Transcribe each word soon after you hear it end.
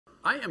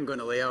I am going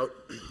to lay out,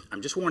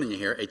 I'm just warning you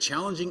here, a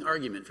challenging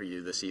argument for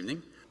you this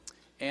evening.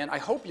 And I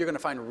hope you're going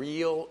to find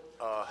really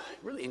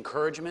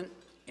encouragement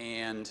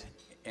and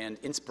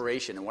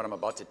inspiration in what I'm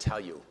about to tell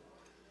you.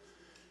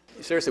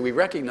 Seriously, we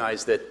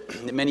recognize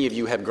that many of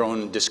you have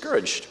grown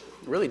discouraged,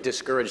 really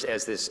discouraged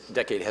as this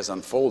decade has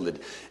unfolded,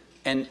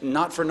 and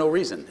not for no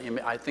reason.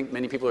 I think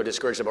many people are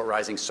discouraged about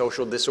rising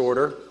social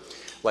disorder,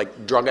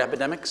 like drug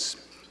epidemics,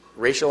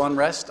 racial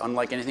unrest,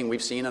 unlike anything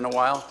we've seen in a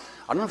while.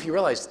 I don't know if you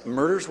realize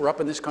murders were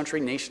up in this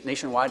country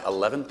nationwide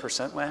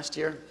 11% last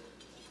year.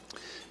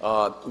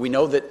 We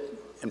know that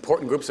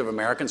important groups of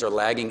Americans are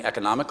lagging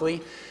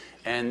economically,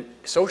 and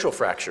social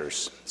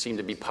fractures seem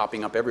to be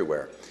popping up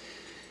everywhere.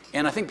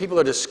 And I think people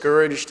are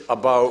discouraged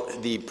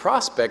about the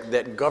prospect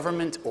that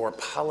government or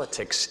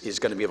politics is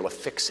going to be able to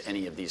fix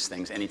any of these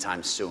things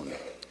anytime soon.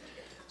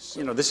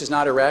 You know, this is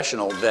not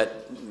irrational that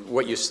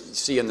what you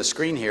see on the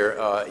screen here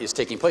is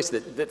taking place.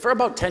 That for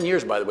about 10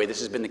 years, by the way, this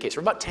has been the case.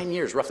 For about 10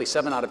 years, roughly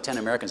 7 out of 10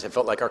 Americans have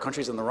felt like our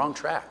country's on the wrong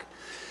track.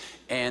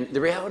 And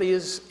the reality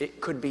is, it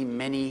could be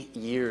many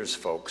years,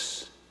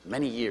 folks,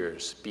 many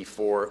years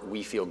before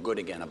we feel good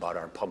again about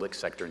our public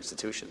sector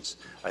institutions.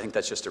 I think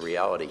that's just a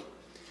reality.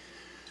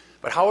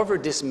 But however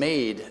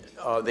dismayed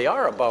they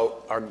are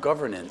about our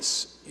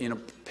governance, you know,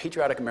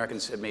 patriotic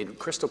Americans have made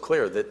crystal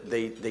clear that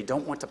they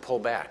don't want to pull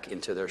back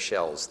into their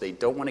shells. They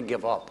don't want to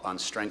give up on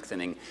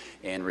strengthening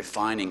and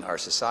refining our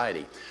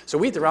society. So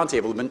we at the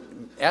Roundtable have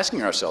been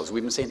asking ourselves,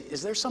 we've been saying,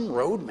 is there some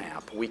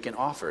roadmap we can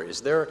offer?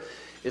 Is there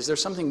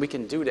something we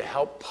can do to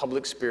help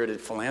public-spirited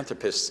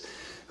philanthropists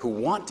who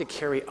want to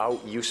carry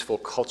out useful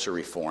culture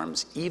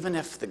reforms, even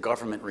if the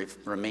government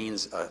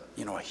remains a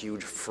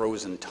huge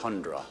frozen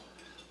tundra?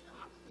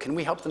 Can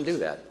we help them do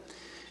that?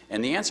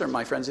 And the answer,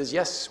 my friends, is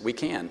yes, we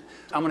can.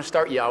 I'm going to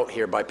start you out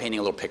here by painting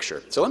a little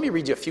picture. So let me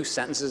read you a few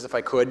sentences, if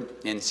I could,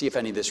 and see if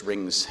any of this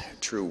rings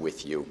true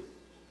with you.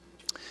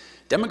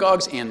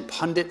 Demagogues and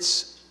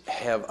pundits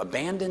have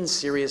abandoned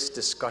serious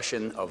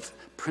discussion of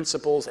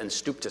principles and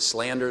stooped to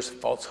slanders,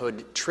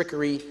 falsehood,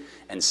 trickery,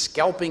 and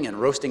scalping and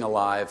roasting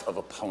alive of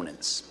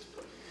opponents.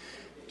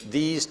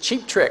 These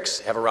cheap tricks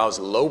have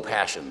aroused low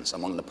passions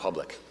among the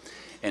public,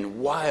 and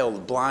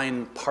wild,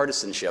 blind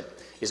partisanship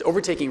is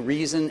overtaking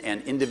reason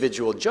and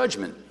individual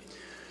judgment.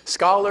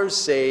 Scholars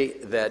say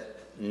that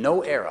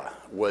no era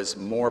was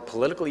more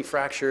politically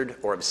fractured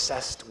or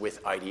obsessed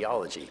with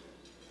ideology.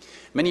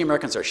 Many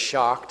Americans are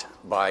shocked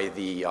by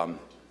the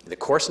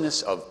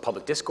coarseness of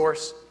public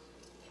discourse,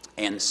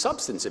 and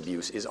substance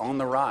abuse is on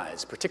the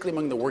rise, particularly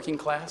among the working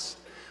class,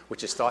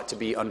 which is thought to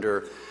be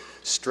under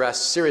stress,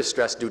 serious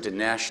stress due to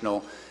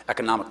national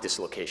economic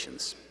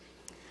dislocations.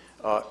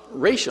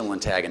 Racial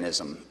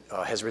antagonism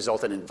has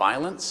resulted in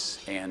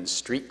violence and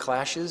street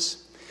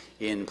clashes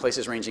in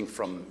places ranging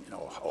from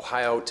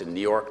Ohio to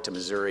New York to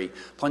Missouri,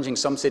 plunging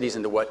some cities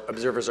into what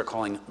observers are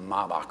calling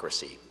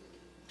mobocracy.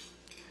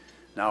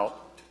 Now,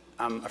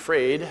 I'm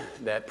afraid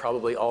that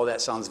probably all that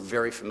sounds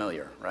very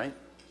familiar, right?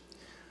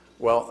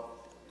 Well,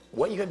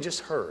 what you have just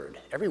heard,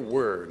 every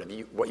word of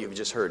what you've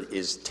just heard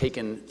is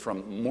taken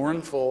from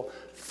mournful,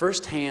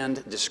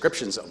 first-hand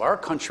descriptions of our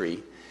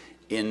country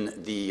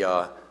in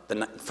the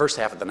first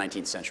half of the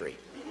 19th century.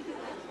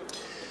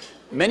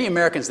 Many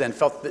Americans then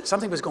felt that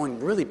something was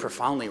going really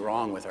profoundly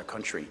wrong with our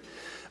country.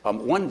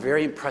 One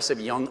very impressive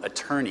young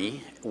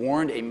attorney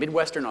warned a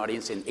Midwestern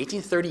audience in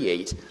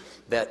 1838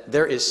 that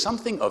there is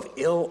something of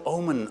ill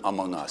omen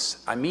among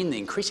us. I mean the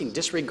increasing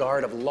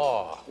disregard of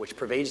law which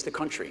pervades the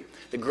country,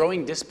 the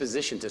growing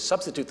disposition to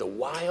substitute the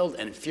wild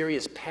and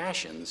furious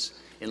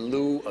passions in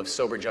lieu of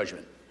sober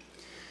judgment.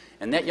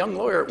 And that young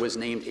lawyer was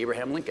named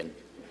Abraham Lincoln.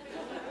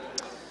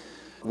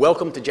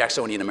 Welcome to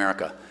Jacksonian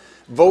America.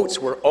 Votes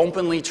were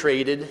openly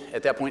traded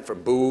at that point for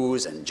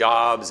booze and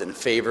jobs and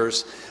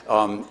favors,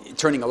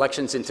 turning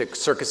elections into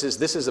circuses.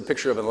 This is a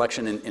picture of an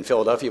election in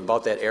Philadelphia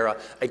about that era.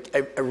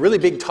 A really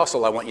big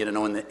tussle, I want you to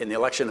know, in the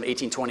election of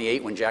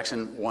 1828 when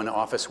Jackson won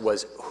office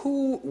was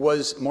who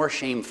was more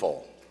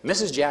shameful,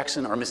 Mrs.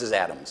 Jackson or Mrs.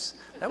 Adams?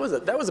 That was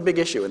a big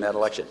issue in that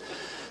election.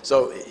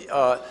 So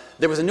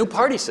there was a new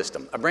party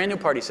system, a brand new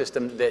party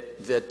system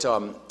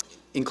that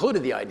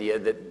included the idea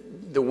that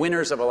the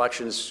winners of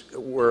elections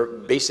were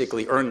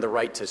basically earned the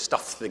right to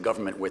stuff the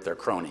government with their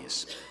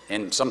cronies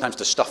and sometimes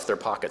to stuff their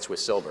pockets with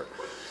silver.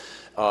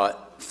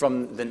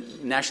 From the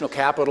national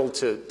capital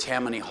to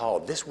Tammany Hall,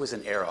 this was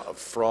an era of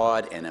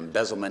fraud and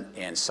embezzlement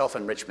and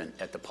self-enrichment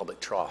at the public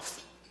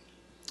trough.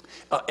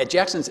 At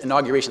Jackson's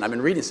inauguration, I've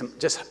been reading some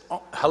just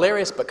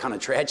hilarious but kind of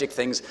tragic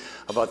things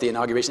about the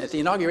inauguration. At the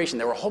inauguration,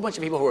 there were a whole bunch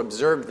of people who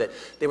observed that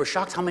they were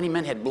shocked how many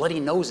men had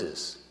bloody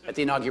noses at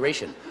the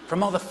inauguration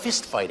from all the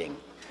fist fighting.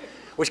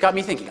 Which got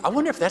me thinking, I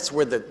wonder if that's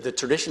where the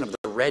tradition of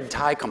the red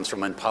tie comes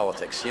from in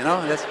politics, you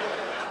know? That's,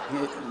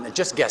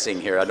 just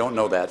guessing here, I don't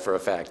know that for a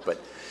fact. But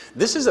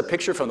this is a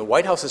picture from the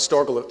White House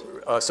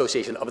Historical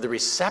Association of the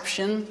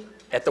reception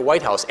at the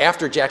White House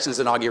after Jackson's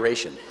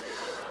inauguration.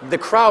 The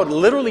crowd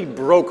literally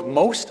broke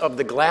most of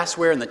the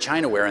glassware and the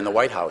chinaware in the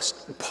White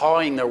House,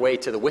 pawing their way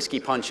to the whiskey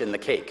punch and the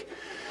cake.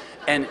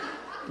 And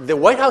The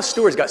White House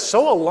stewards got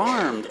so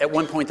alarmed at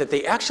one point that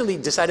they actually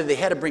decided they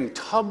had to bring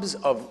tubs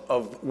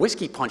of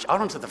whiskey punch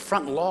out onto the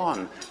front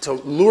lawn to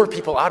lure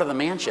people out of the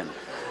mansion.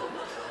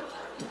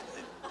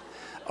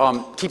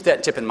 Keep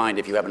that tip in mind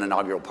if you have an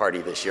inaugural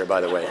party this year,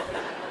 by the way.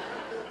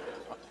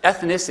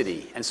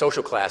 Ethnicity and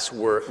social class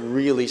were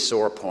really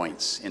sore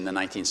points in the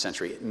 19th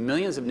century.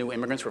 Millions of new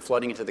immigrants were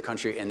flooding into the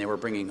country, and they were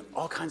bringing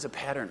all kinds of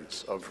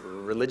patterns of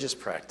religious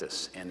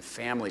practice and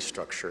family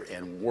structure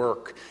and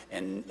work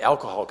and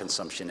alcohol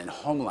consumption and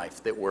home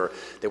life that were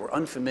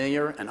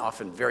unfamiliar and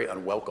often very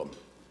unwelcome.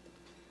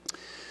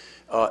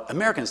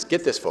 Americans,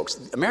 get this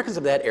folks, Americans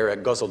of that era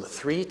guzzled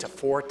 3 to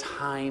 4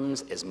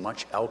 times as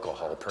much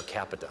alcohol per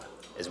capita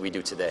as we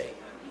do today.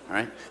 All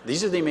right?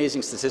 These are the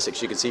amazing statistics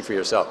you can see for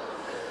yourself.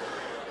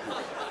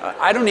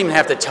 I don't even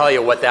have to tell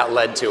you what that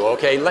led to,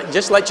 okay?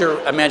 Just let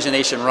your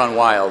imagination run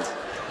wild.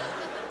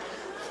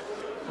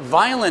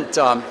 Violent,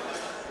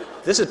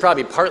 this is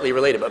probably partly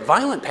related, but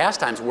violent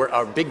pastimes were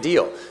a big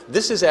deal.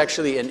 This is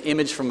actually an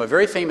image from a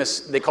very famous,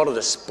 they called it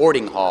a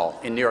sporting hall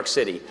in New York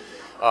City,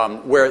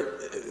 where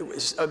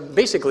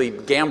basically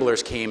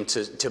gamblers came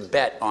to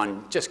bet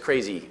on just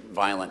crazy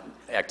violent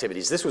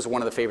activities. This was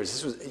one of the favorites.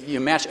 This was, you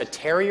match a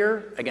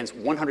terrier against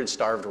 100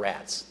 starved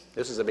rats.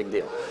 This was a big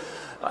deal.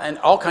 And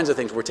all kinds of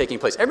things were taking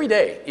place every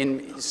day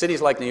in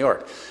cities like New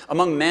York.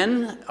 Among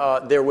men,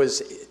 there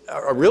was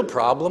a real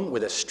problem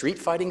with a street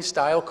fighting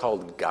style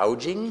called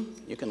gouging.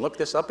 You can look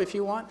this up if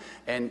you want.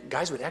 And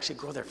guys would actually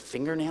grow their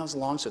fingernails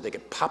long so they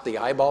could pop the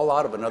eyeball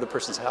out of another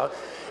person's house.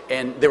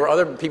 And there were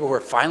other people who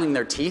were filing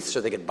their teeth so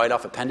they could bite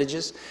off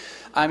appendages.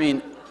 I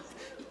mean,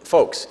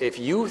 folks, if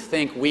you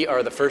think we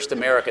are the first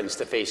Americans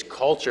to face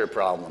culture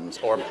problems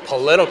or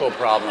political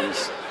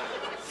problems,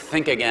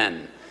 think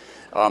again.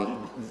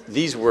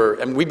 These were,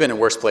 and we've been in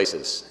worse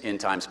places in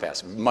times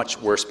past, much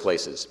worse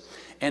places.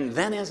 And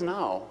then as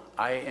now,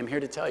 I am here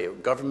to tell you,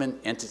 government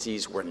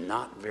entities were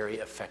not very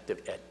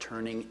effective at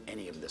turning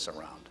any of this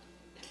around.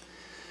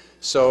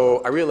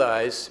 So I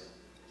realize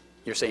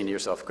you're saying to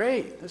yourself,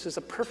 great, this is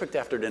a perfect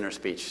after-dinner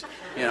speech.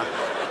 You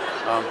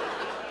know,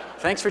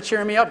 thanks for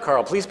cheering me up,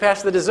 Karl. Please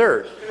pass the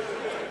dessert.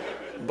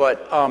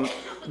 But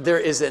there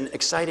is an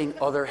exciting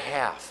other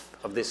half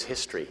of this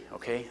history,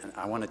 okay? And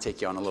I want to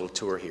take you on a little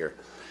tour here.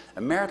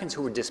 Americans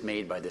who were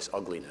dismayed by this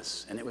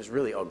ugliness, and it was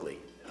really ugly.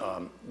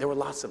 There were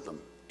lots of them.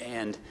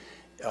 And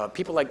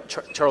people like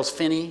Charles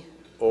Finney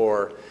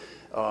or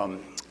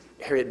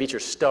Harriet Beecher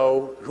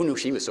Stowe, who knew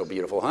she was so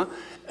beautiful, huh?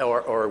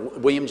 Or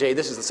William J.,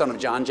 this is the son of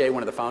John Jay,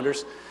 one of the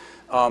founders.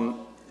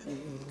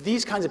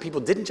 These kinds of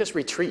people didn't just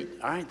retreat,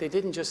 all right? They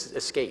didn't just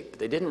escape.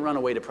 They didn't run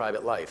away to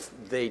private life.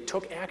 They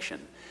took action.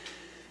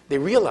 They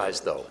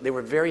realized, though, they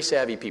were very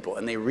savvy people,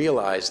 and they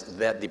realized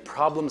that the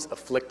problems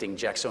afflicting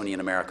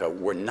Jacksonian America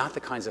were not the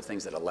kinds of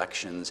things that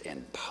elections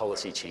and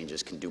policy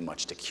changes can do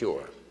much to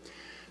cure.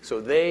 So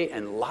they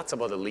and lots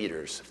of other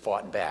leaders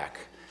fought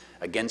back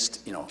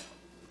against, you know,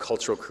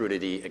 cultural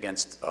crudity,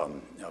 against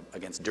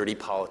dirty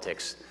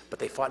politics, but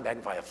they fought back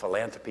via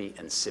philanthropy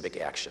and civic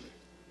action.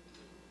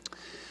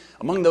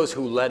 Among those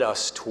who led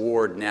us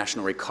toward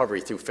national recovery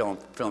through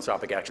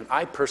philanthropic action,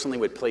 I personally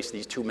would place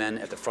these two men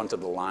at the front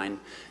of the line.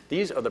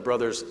 These are the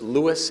brothers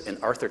Lewis and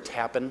Arthur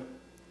Tappan,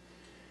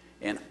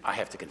 and I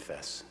have to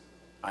confess,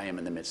 I am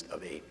in the midst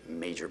of a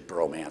major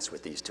bromance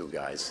with these two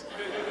guys.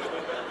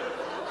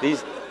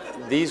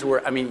 These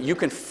were, I mean, you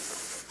can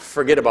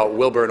forget about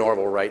Wilbur and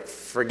Orville Wright,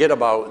 forget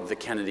about the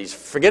Kennedys,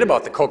 forget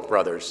about the Koch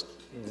brothers.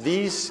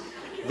 These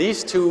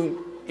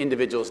two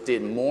individuals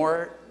did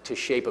more to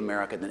shape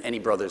America than any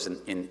brothers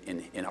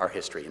in our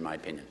history, in my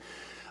opinion.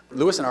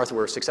 Lewis and Arthur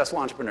were successful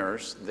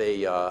entrepreneurs.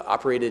 They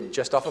operated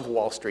just off of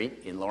Wall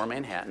Street in Lower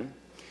Manhattan,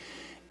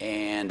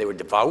 and they were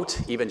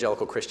devout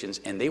evangelical Christians,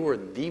 and they were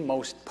the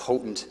most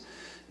potent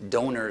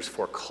donors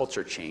for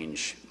culture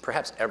change,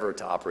 perhaps ever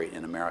to operate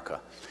in America.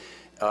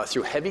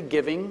 Through heavy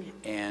giving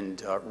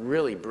and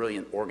really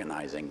brilliant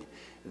organizing,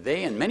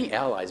 they and many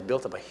allies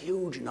built up a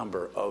huge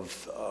number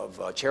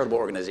of charitable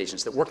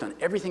organizations that worked on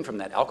everything from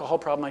that alcohol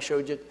problem I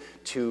showed you,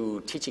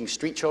 to teaching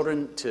street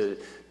children to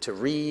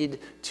read,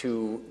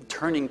 to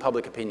turning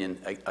public opinion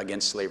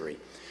against slavery.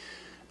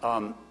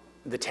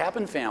 The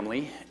Tappan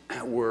family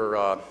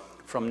were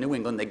from New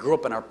England. They grew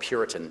up in our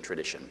Puritan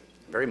tradition,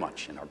 very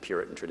much in our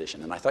Puritan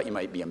tradition. And I thought you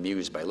might be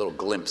amused by a little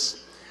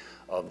glimpse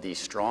of the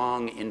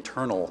strong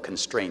internal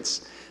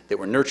constraints that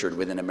were nurtured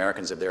within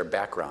Americans of their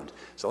background.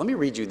 So let me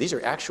read you, these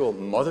are actual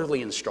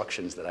motherly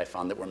instructions that I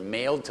found that were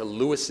mailed to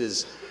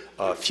Lewis's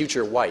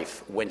future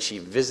wife when she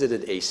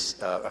visited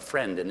a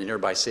friend in a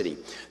nearby city.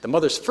 The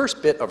mother's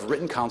first bit of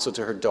written counsel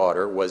to her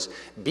daughter was,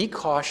 be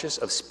cautious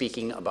of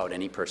speaking about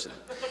any person.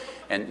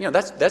 And you know,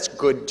 that's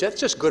good, that's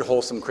just good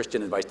wholesome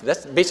Christian advice.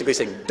 That's basically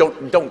saying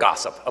don't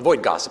gossip,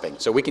 avoid gossiping.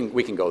 So we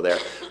can go there.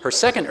 Her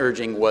second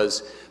urging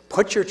was,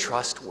 put your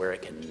trust where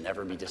it can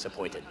never be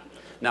disappointed.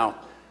 Now,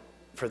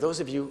 for those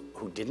of you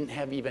who didn't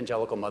have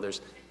evangelical mothers,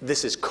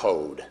 this is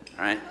code,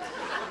 all right?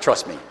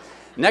 Trust me.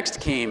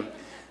 Next came,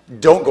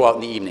 don't go out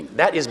in the evening.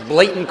 That is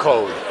blatant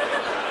code.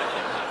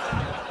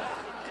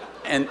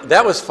 And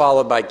that was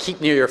followed by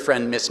keep near your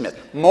friend, Miss Smith.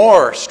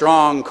 More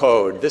strong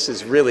code. This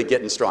is really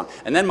getting strong.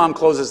 And then Mom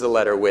closes the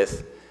letter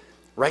with,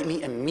 write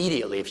me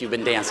immediately if you've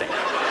been dancing.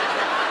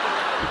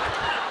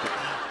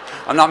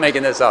 I'm not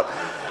making this up.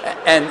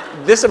 And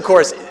this, of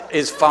course,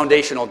 is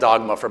foundational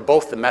dogma for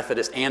both the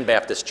Methodist and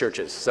Baptist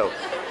churches. So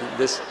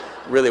this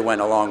really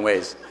went a long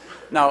ways.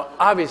 Now,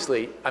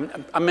 obviously,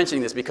 I'm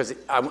mentioning this because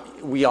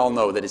we all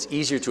know that it's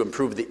easier to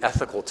improve the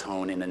ethical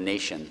tone in a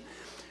nation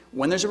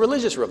when there's a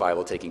religious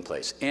revival taking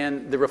place.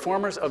 And the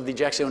reformers of the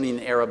Jacksonian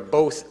era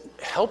both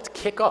helped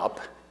kick up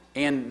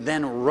and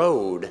then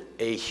rode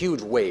a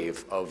huge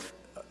wave of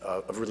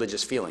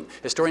religious feeling.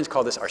 Historians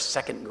call this our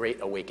Second Great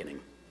Awakening.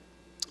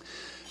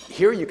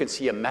 Here you can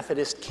see a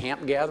Methodist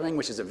camp gathering,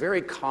 which is a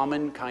very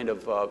common kind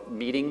of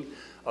meeting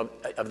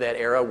of that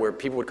era where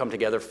people would come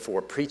together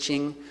for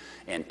preaching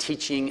and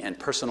teaching and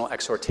personal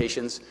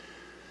exhortations.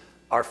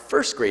 Our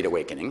First Great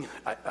Awakening,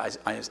 I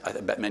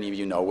bet many of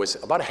you know, was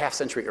about a half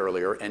century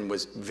earlier and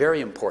was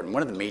very important,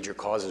 one of the major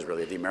causes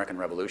really of the American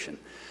Revolution.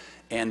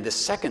 And the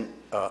Second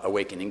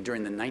Awakening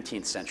during the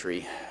 19th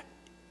century,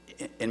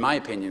 in my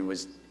opinion,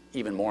 was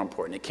even more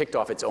important. It kicked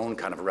off its own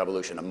kind of a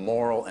revolution, a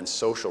moral and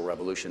social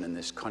revolution in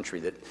this country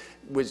that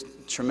was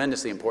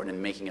tremendously important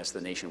in making us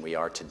the nation we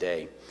are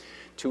today.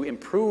 To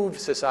improve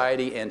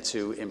society and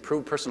to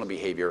improve personal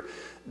behavior,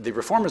 the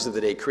reformers of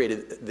the day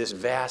created this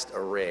vast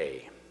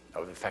array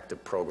of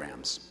effective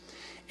programs.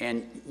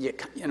 And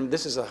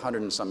this is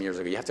 100 and some years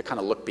ago. You have to kind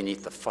of look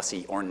beneath the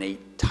fussy,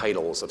 ornate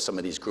titles of some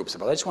of these groups.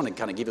 But I just want to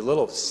kind of give you a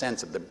little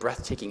sense of the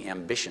breathtaking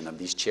ambition of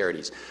these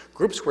charities.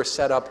 Groups were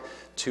set up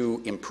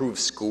to improve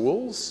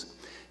schools,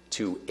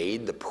 to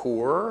aid the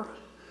poor,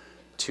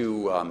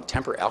 to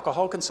temper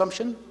alcohol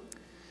consumption,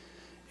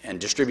 and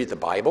distribute the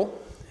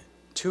Bible,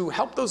 to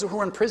help those who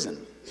are in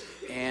prison,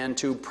 and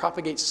to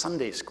propagate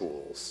Sunday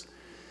schools,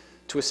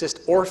 to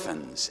assist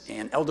orphans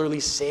and elderly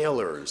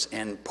sailors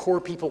and poor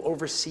people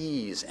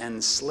overseas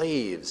and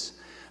slaves.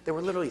 There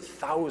were literally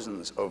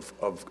thousands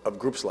of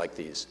groups like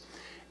these.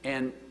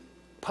 And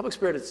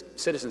public-spirited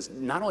citizens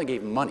not only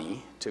gave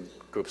money to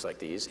groups like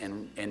these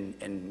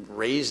and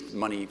raised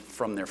money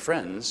from their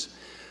friends,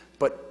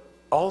 but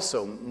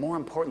also, more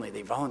importantly,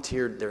 they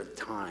volunteered their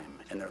time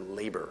and their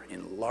labor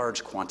in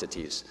large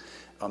quantities.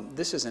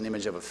 This is an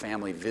image of a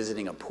family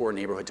visiting a poor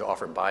neighborhood to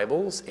offer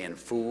Bibles and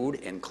food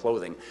and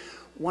clothing.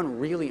 One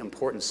really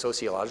important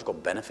sociological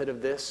benefit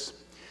of this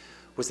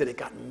was that it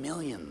got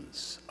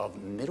millions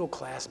of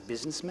middle-class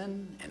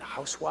businessmen and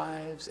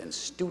housewives and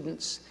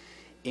students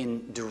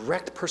in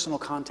direct personal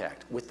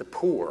contact with the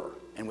poor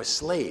and with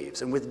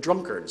slaves and with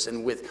drunkards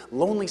and with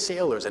lonely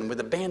sailors and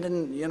with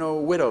abandoned,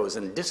 widows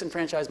and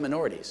disenfranchised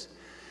minorities.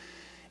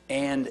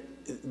 And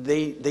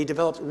they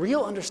developed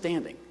real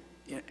understanding,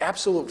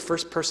 absolute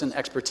first-person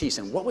expertise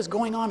in what was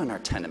going on in our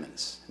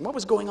tenements, what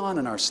was going on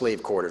in our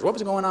slave quarters, what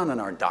was going on in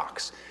our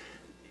docks.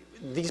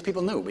 These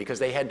people knew because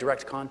they had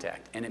direct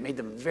contact, and it made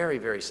them very,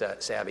 very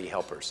savvy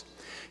helpers.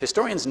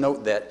 Historians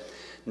note that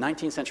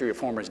 19th century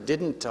reformers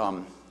didn't,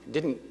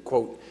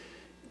 quote,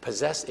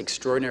 possess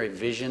extraordinary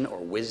vision or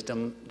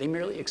wisdom. They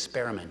merely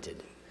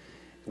experimented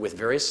with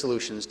various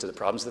solutions to the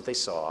problems that they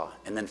saw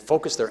and then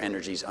focused their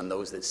energies on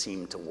those that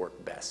seemed to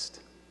work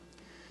best.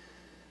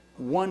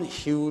 One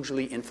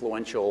hugely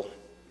influential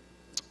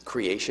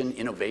creation,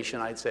 innovation,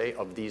 I'd say,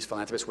 of these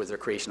philanthropists was their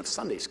creation of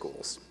Sunday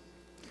schools.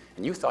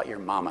 And you thought your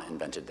mama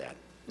invented that.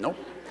 Nope,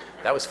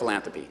 that was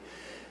philanthropy.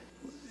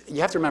 You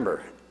have to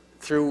remember,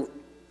 through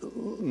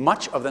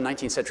much of the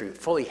 19th century,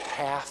 fully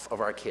half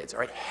of our kids, all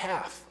right,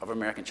 half of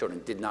American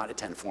children did not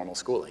attend formal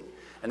schooling.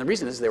 And the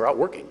reason is they were out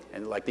working.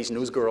 And like these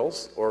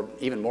newsgirls, or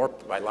even more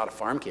by a lot of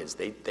farm kids,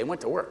 they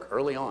went to work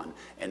early on.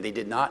 And they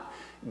did not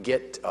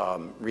get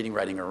reading,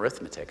 writing, or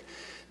arithmetic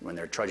when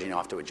they're trudging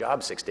off to a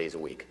job 6 days a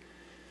week.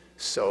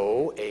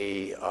 So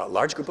a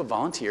large group of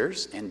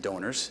volunteers and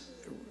donors,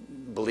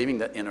 believing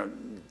that in a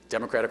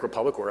democratic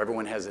republic where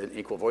everyone has an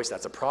equal voice,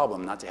 that's a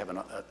problem, not to have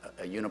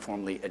a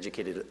uniformly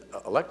educated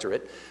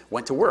electorate,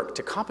 went to work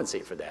to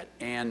compensate for that.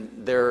 And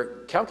their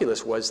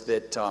calculus was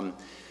that,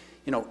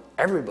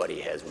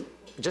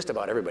 just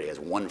about everybody has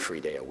one free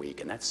day a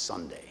week, and that's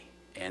Sunday.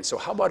 And so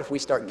how about if we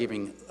start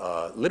giving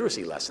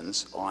literacy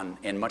lessons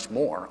and much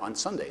more on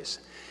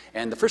Sundays?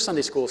 And the first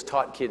Sunday schools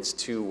taught kids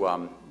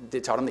they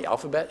taught them the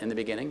alphabet in the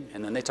beginning,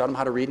 and then they taught them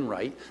how to read and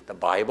write. The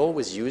Bible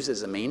was used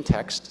as the main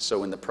text,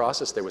 so in the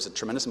process there was a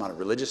tremendous amount of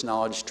religious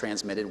knowledge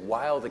transmitted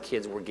while the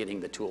kids were getting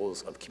the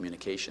tools of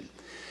communication.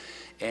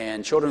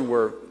 And children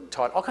were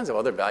taught all kinds of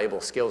other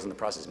valuable skills in the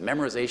process.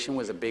 Memorization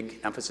was a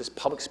big emphasis.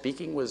 Public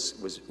speaking was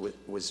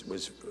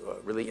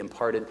really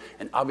imparted.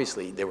 And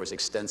obviously, there was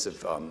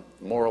extensive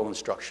moral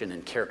instruction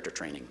and character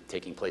training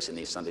taking place in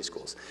these Sunday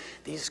schools.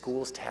 These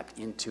schools tapped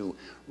into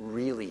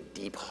really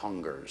deep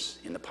hungers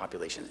in the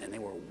population, and they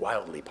were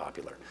wildly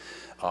popular.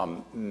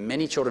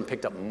 Many children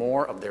picked up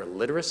more of their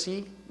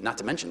literacy, not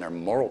to mention their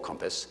moral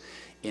compass,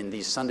 in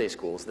these Sunday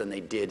schools than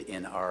they did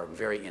in our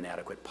very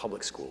inadequate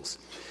public schools.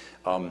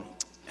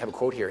 have a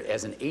quote here.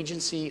 As an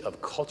agency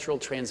of cultural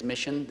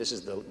transmission, this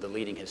is the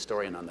leading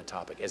historian on the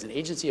topic, as an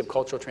agency of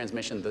cultural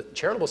transmission, the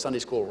charitable Sunday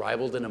school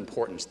rivaled in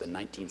importance the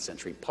 19th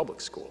century public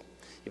school,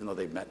 even though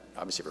they met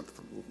obviously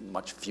for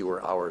much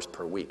fewer hours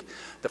per week.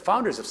 The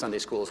founders of Sunday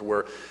schools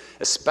were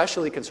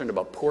especially concerned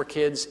about poor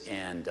kids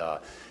and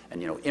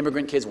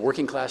immigrant kids,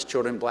 working class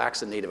children,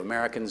 blacks and Native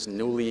Americans,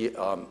 newly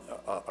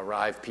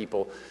arrived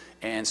people.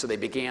 And so they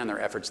began their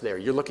efforts there.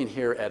 You're looking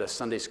here at a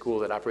Sunday school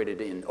that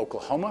operated in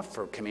Oklahoma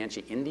for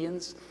Comanche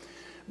Indians.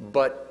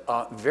 But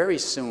very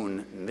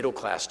soon,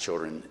 middle-class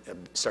children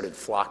started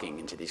flocking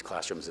into these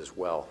classrooms as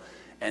well.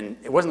 And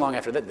it wasn't long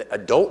after that that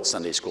adult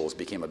Sunday schools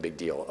became a big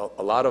deal.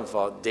 A lot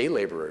of day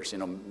laborers,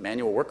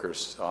 manual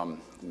workers,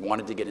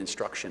 wanted to get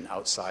instruction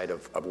outside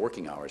of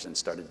working hours and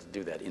started to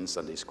do that in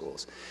Sunday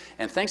schools.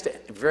 And thanks to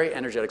very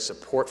energetic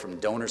support from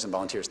donors and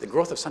volunteers, the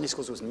growth of Sunday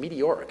schools was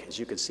meteoric, as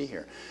you can see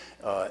here.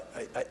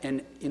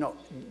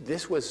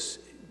 This was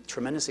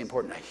tremendously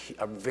important.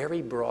 A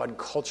very broad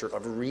culture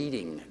of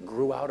reading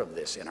grew out of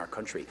this in our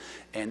country.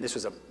 And this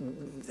was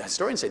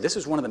historians say this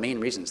was one of the main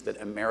reasons that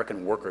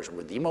American workers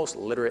were the most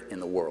literate in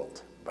the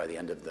world by the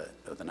end of the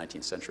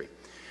 19th century.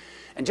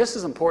 And just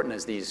as important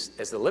as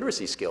the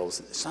literacy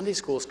skills, Sunday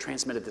schools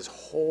transmitted this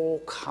whole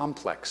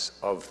complex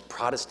of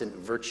Protestant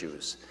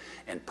virtues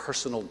and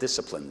personal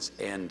disciplines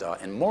and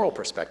moral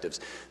perspectives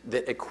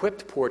that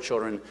equipped poor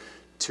children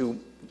to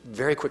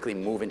very quickly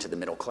move into the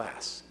middle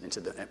class, into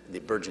the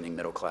burgeoning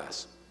middle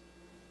class.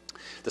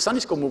 The Sunday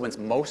school movement's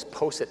most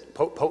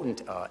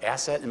potent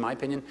asset, in my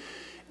opinion,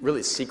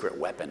 really secret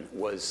weapon,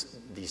 was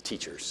these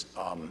teachers.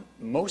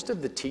 Most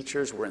of the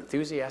teachers were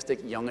enthusiastic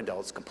young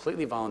adults,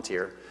 completely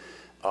volunteer.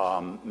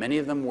 Many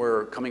of them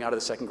were coming out of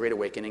the Second Great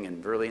Awakening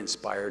and really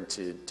inspired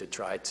to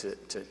try to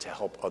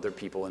help other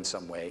people in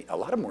some way. A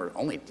lot of them were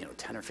only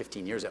 10 or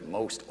 15 years at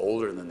most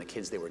older than the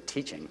kids they were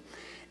teaching.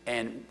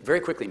 And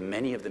very quickly,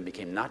 many of them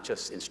became not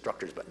just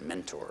instructors, but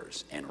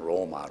mentors and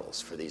role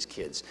models for these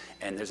kids.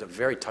 And there's a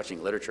very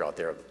touching literature out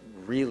there of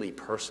really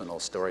personal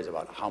stories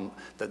about how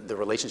the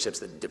relationships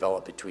that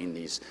developed between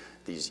these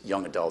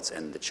young adults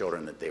and the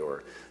children that they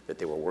were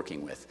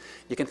working with.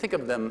 You can think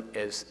of them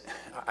as,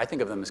 I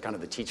think of them as kind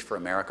of the Teach for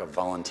America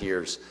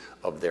volunteers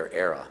of their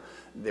era.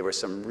 There were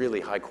some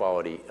really high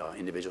quality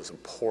individuals who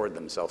poured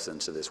themselves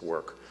into this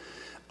work.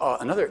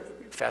 Another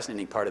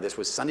fascinating part of this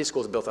was Sunday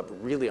schools built up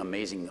really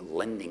amazing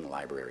lending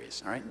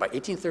libraries. All right? By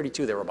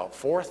 1832, there were about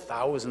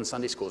 4,000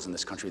 Sunday schools in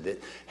this country that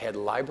had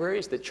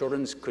libraries that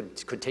children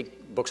could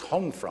take books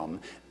home from,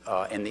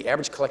 and the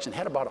average collection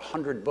had about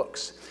 100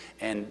 books.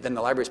 And then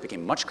the libraries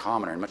became much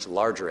commoner and much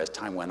larger as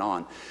time went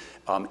on.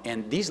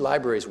 And these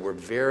libraries were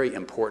very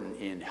important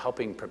in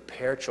helping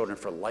prepare children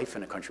for life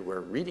in a country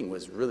where reading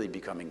was really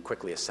becoming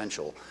quickly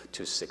essential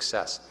to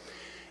success.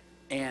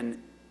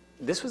 And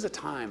this was a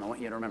time, I want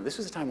you to remember, this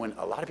was a time when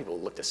a lot of people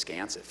looked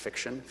askance at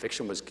fiction.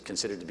 Fiction was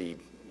considered to be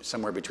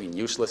somewhere between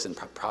useless and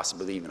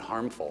possibly even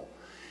harmful.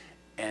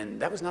 And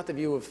that was not the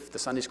view of the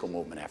Sunday school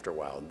movement after a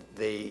while.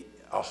 They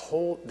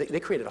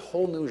created a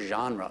whole new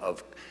genre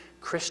of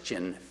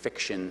Christian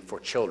fiction for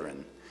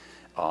children.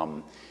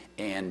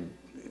 And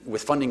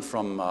with funding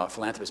from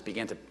philanthropists,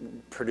 began to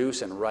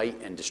produce and write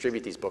and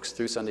distribute these books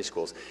through Sunday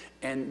schools.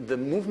 And the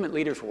movement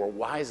leaders were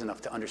wise enough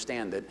to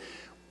understand that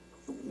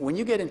when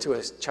you get into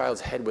a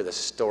child's head with a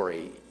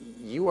story,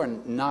 you are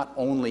not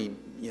only,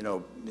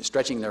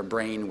 stretching their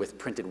brain with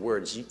printed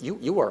words,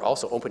 you are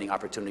also opening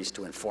opportunities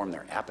to inform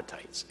their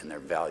appetites and their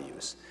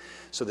values.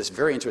 So this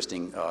very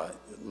interesting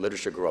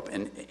literature grew up.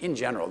 And in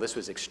general, this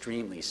was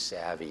extremely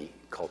savvy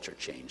culture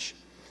change.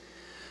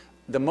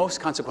 The most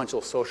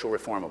consequential social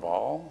reform of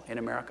all in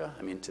America,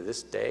 to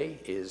this day,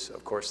 is,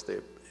 of course,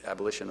 the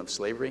abolition of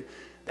slavery.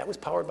 That was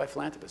powered by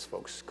philanthropists,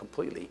 folks,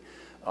 completely.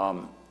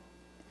 And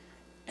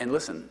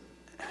listen,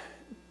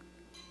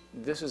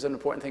 this is an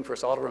important thing for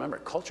us all to remember.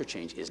 Culture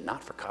change is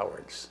not for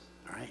cowards,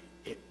 all right?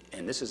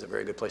 And this is a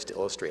very good place to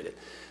illustrate it.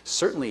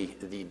 Certainly,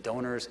 the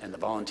donors and the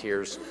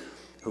volunteers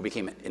who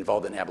became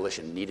involved in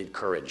abolition needed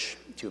courage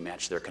to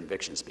match their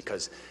convictions,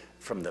 because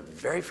from the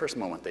very first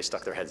moment they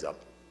stuck their heads up,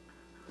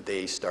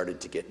 they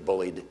started to get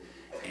bullied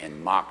and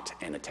mocked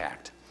and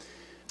attacked.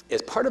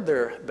 As part of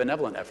their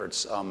benevolent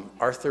efforts,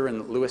 Arthur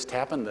and Louis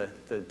Tappan,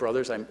 the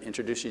brothers I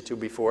introduced you to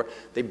before,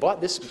 they bought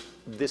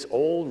this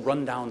old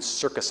rundown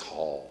circus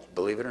hall,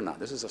 believe it or not.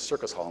 This is a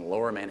circus hall in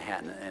Lower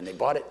Manhattan, and they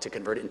bought it to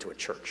convert it into a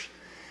church.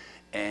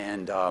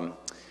 And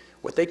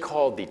what they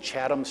called the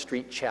Chatham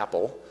Street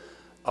Chapel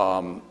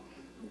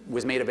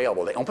was made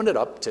available. They opened it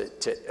up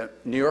to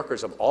New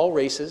Yorkers of all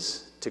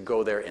races to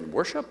go there and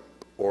worship,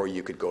 or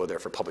you could go there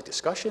for public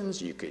discussions,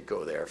 you could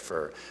go there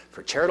for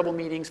charitable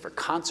meetings, for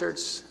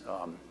concerts.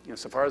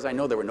 So far as I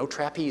know, there were no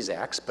trapeze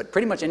acts, but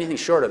pretty much anything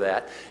short of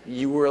that,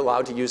 you were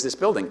allowed to use this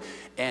building.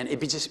 And it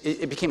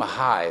became a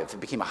hive.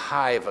 It became a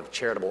hive of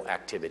charitable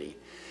activity.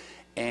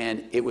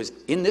 And it was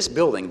in this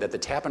building that the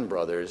Tappan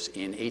brothers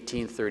in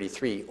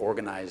 1833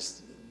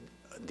 organized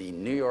the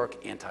New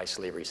York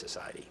Anti-Slavery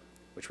Society,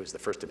 which was the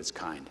first of its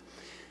kind.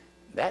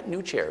 That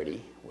new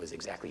charity was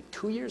exactly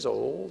 2 years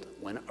old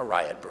when a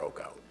riot broke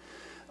out.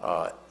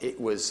 It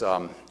was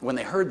when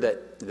they heard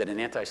that an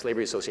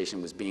anti-slavery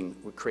association was being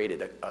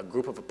created, a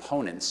group of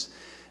opponents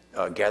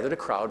gathered a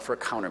crowd for a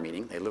counter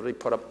meeting. They literally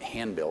put up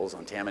handbills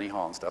on Tammany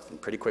Hall and stuff,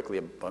 and pretty quickly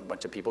a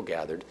bunch of people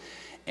gathered.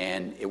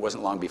 And it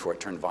wasn't long before it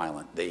turned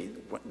violent. They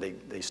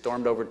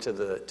stormed over to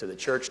the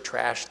church,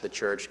 trashed the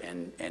church,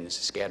 and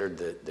scattered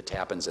the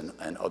Tappans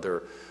and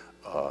other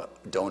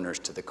donors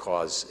to the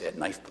cause at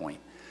knife point.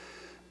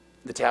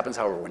 The Tappans,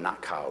 however, were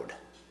not cowed.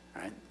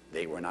 Right?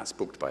 They were not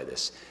spooked by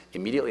this.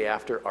 Immediately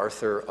after,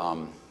 Arthur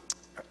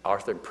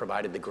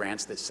provided the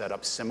grants that set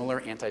up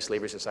similar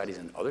anti-slavery societies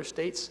in other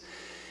states.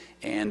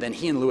 And then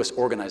he and Lewis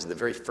organized the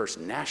very first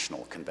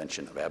national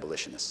convention of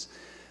abolitionists.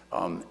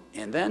 And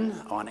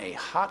then on a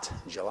hot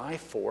July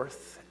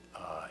 4th,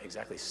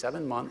 exactly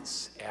 7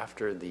 months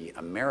after the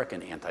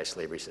American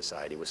Anti-Slavery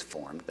Society was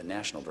formed, the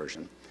national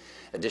version,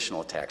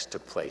 additional attacks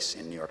took place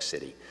in New York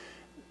City.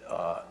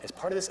 As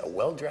part of this, a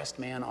well-dressed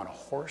man on a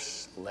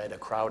horse led a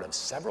crowd of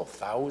several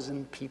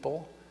thousand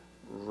people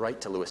right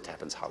to Lewis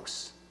Tappan's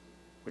house,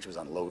 which was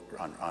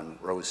on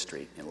Rose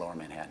Street in Lower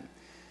Manhattan.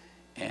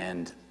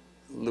 And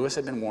Lewis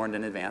had been warned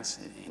in advance,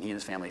 and he and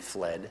his family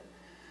fled.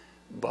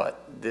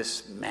 But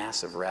this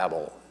massive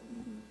rabble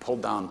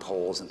pulled down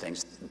poles and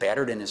things,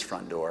 battered in his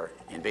front door,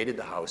 invaded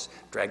the house,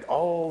 dragged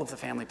all of the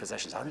family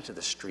possessions out into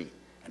the street,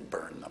 and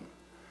burned them.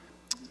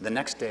 The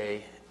next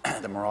day,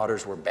 the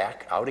marauders were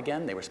back out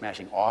again. They were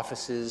smashing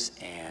offices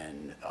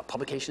and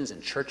publications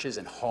and churches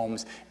and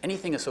homes,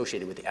 anything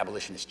associated with the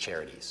abolitionist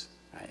charities.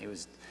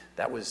 Right?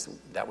 That was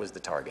the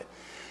target.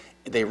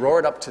 They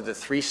roared up to the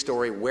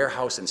 3-story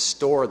warehouse and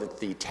store that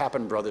the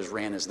Tappan brothers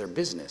ran as their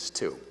business,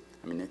 too.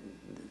 I mean,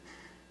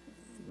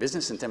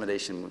 business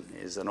intimidation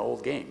is an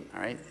old game,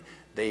 all right?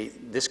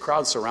 This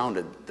crowd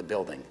surrounded the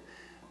building.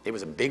 It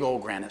was a big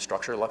old granite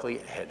structure. Luckily,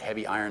 it had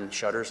heavy iron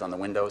shutters on the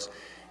windows.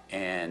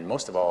 And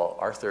most of all,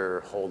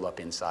 Arthur holed up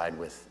inside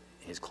with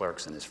his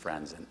clerks and his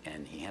friends,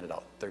 and he handed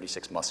out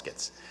 36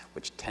 muskets,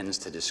 which tends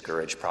to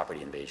discourage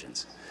property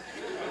invasions.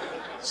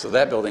 So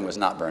that building was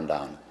not burned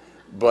down.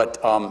 But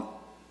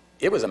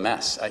it was a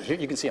mess. Here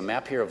you can see a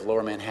map here of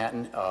Lower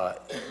Manhattan.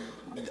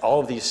 All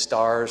of these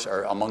stars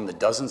are among the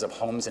dozens of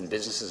homes and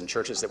businesses and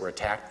churches that were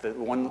attacked. The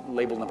one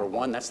labeled number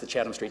 1, that's the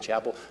Chatham Street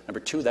Chapel. Number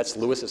 2, that's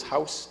Lewis's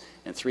house.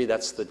 And 3,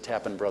 that's the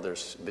Tappan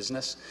brothers'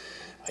 business.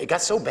 It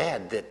got so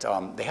bad that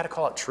they had to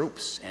call out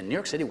troops, and New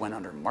York City went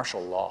under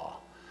martial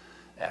law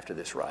after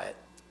this riot.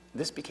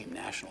 This became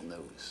national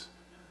news.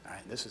 All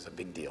right, this is a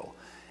big deal.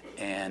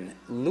 And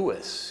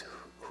Lewis,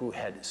 who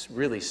had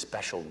really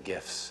special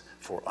gifts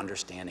for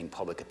understanding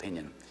public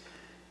opinion,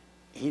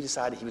 he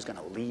decided he was going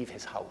to leave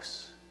his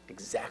house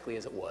exactly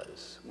as it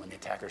was when the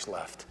attackers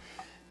left,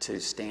 to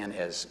stand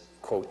as,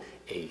 quote,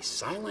 a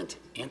silent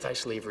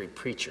anti-slavery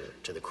preacher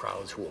to the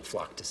crowds who will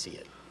flock to see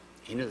it.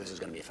 He knew this was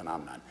going to be a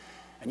phenomenon.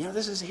 And you know,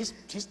 this is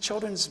his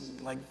children's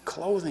like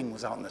clothing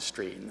was out in the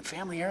street, and the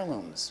family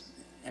heirlooms.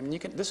 I mean,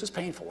 this was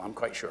painful, I'm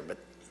quite sure, but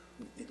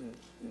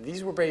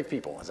these were brave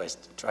people, as I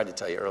tried to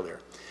tell you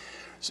earlier.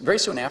 So very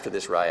soon after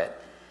this riot,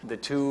 the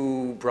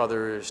two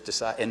brothers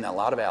decided, and a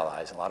lot of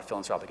allies, a lot of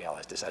philanthropic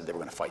allies, decided they were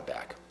going to fight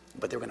back.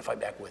 But they were going to fight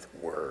back with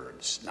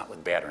words, not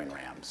with battering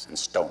rams and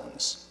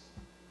stones.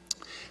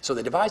 So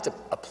they devised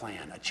a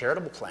plan, a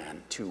charitable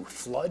plan, to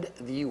flood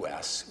the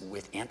U.S.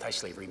 with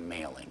anti-slavery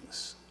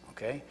mailings.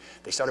 Okay?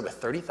 They started with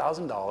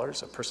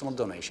 $30,000 of personal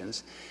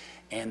donations,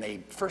 and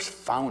they first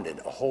founded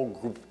a whole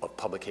group of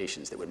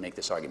publications that would make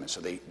this argument. So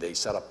they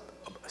set up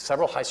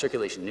several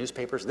high-circulation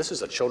newspapers. This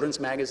is a children's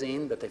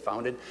magazine that they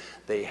founded.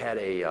 They had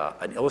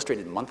an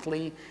illustrated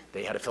monthly.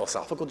 They had a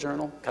philosophical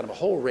journal, kind of a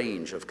whole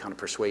range of kind of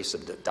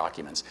persuasive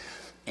documents.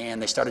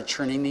 And they started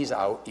churning these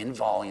out in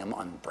volume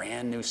on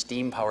brand new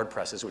steam-powered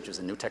presses, which was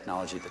a new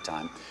technology at the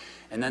time.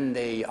 And then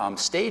they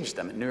staged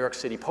them at New York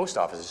City post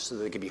offices so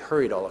that they could be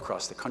hurried all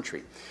across the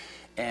country.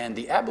 And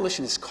the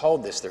abolitionists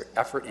called this their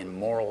effort in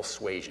moral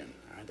suasion.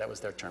 All right, that was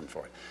their term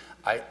for it.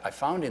 I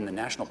found in the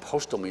National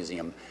Postal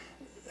Museum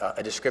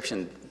a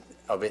description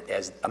of it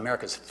as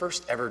America's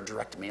first ever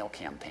direct mail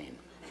campaign.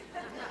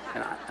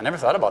 And I never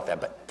thought about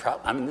that,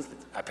 but I mean,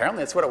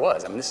 apparently that's what it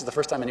was. I mean, this is the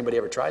first time anybody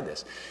ever tried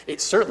this.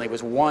 It certainly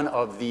was one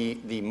of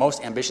the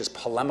most ambitious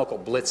polemical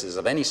blitzes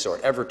of any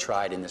sort ever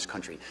tried in this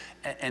country.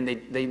 And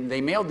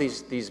they mailed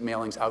these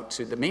mailings out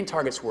to, the main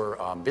targets were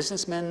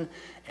businessmen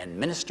and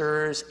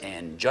ministers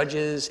and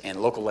judges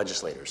and local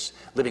legislators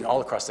living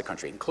all across the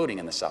country, including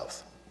in the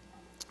South.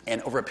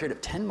 And over a period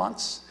of 10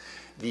 months,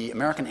 the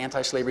American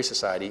Anti-Slavery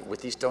Society,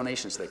 with these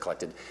donations they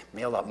collected,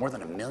 mailed out more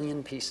than 1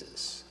 million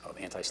pieces of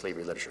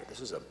anti-slavery literature.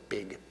 This was a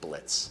big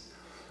blitz.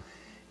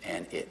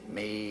 And it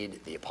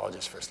made the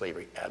apologists for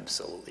slavery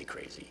absolutely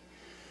crazy.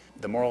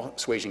 The moral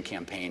suasion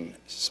campaign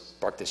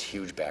sparked this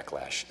huge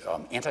backlash.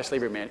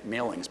 Anti-slavery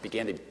mailings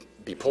began to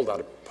be pulled out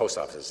of post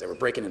offices. They were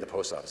breaking into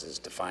post offices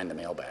to find the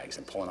mail bags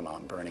and pulling them out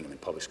and burning them in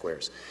public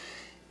squares.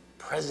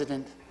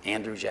 President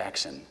Andrew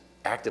Jackson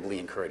actively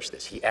encouraged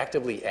this. He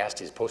actively asked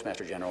his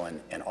postmaster general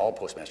and all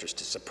postmasters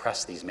to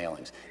suppress these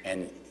mailings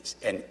and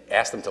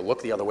asked them to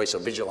look the other way so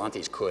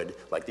vigilantes could,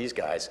 like these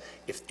guys,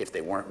 if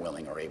they weren't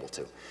willing or able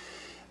to.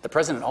 The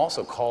president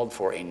also called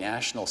for a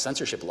national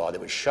censorship law that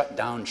would shut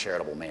down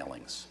charitable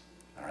mailings,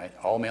 all right?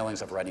 All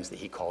mailings of writings that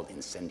he called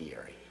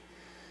incendiary.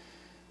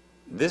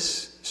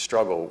 This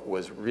struggle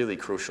was really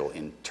crucial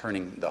in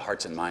turning the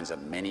hearts and minds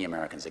of many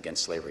Americans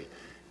against slavery.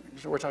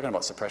 So we're talking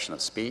about suppression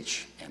of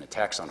speech and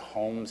attacks on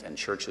homes and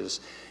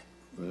churches,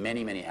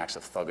 many, many acts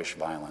of thuggish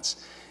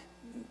violence.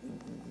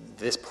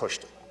 This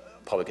pushed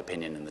public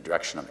opinion in the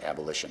direction of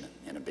abolition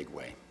in a big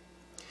way.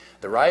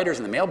 The rioters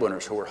and the mail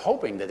booners who were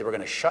hoping that they were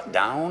going to shut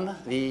down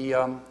the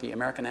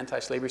American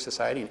Anti-Slavery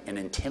Society and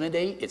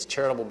intimidate its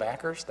charitable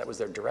backers, that was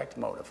their direct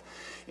motive,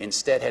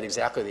 instead had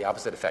exactly the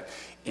opposite effect.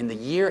 In the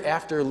year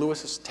after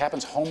Lewis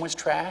Tappan's home was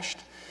trashed,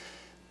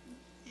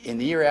 in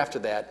the year after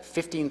that,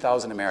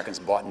 15,000 Americans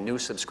bought new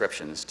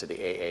subscriptions to the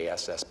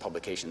AASS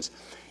publications.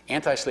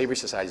 Anti-slavery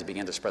societies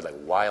began to spread like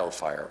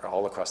wildfire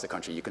all across the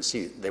country. You can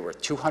see there were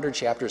 200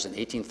 chapters in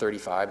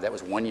 1835. That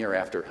was 1 year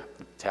after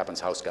Tappan's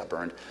house got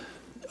burned.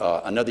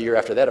 Another year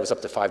after that, it was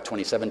up to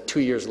 527.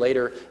 2 years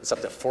later, it's up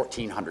to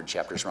 1,400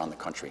 chapters around the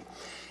country.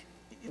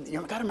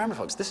 You've got to remember,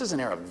 folks, this is an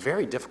era of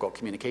very difficult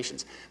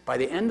communications. By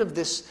the end of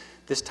this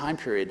time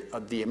period,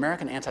 the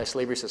American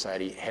Anti-Slavery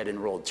Society had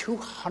enrolled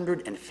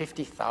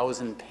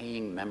 250,000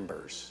 paying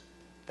members.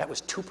 That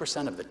was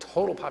 2% of the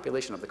total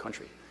population of the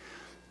country.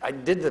 I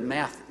did the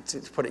math to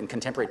put it in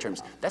contemporary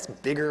terms. That's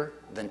bigger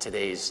than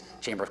today's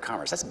Chamber of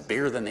Commerce. That's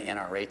bigger than the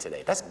NRA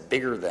today. That's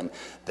bigger than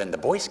the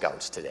Boy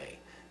Scouts today.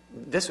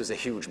 This was a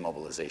huge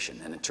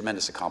mobilization and a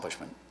tremendous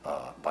accomplishment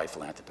by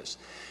philanthropists.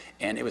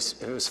 And it was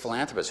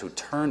philanthropists who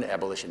turned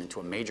abolition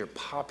into a major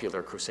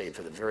popular crusade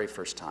for the very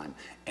first time,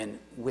 and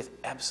with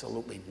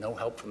absolutely no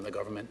help from the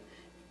government,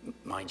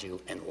 mind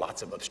you, and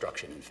lots of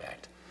obstruction, in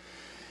fact.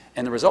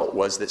 And the result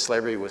was that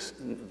slavery was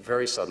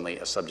very suddenly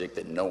a subject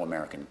that no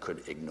American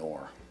could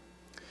ignore.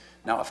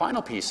 Now, a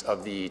final piece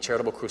of the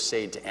charitable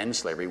crusade to end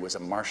slavery was a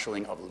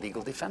marshaling of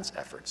legal defense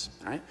efforts.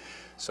 Right?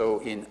 So,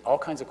 in all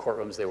kinds of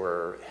courtrooms, there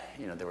were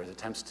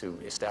attempts to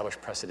establish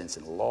precedents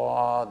in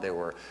law. There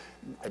were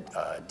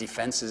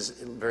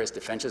various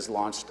defenses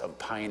launched of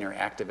pioneer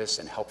activists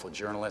and helpful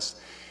journalists.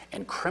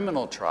 And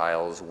criminal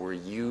trials were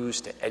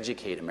used to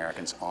educate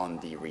Americans on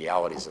the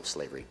realities of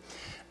slavery.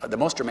 The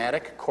most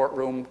dramatic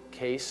courtroom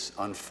case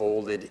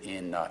unfolded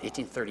in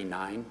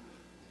 1839.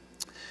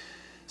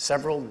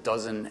 Several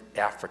dozen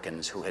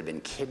Africans who had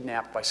been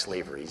kidnapped by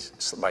slavers,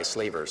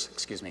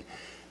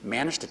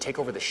 managed to take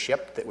over the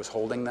ship that was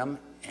holding them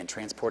and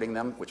transporting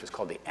them, which was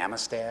called the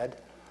Amistad.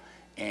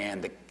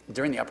 And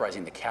during the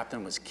uprising, the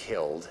captain was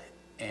killed,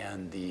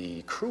 and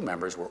the crew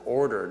members were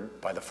ordered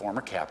by the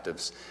former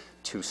captives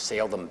to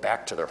sail them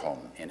back to their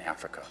home in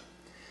Africa.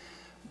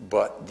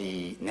 But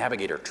the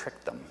navigator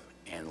tricked them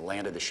and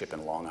landed the ship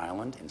in Long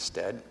Island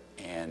instead.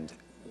 And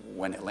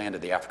when it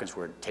landed, the Africans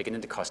were taken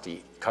into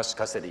custody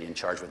and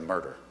charged with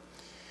murder.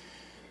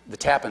 The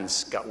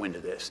Tappans got wind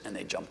of this, and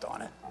they jumped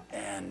on it.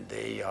 And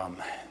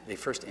they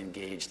first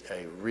engaged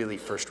a really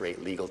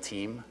first-rate legal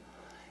team,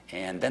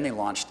 and then they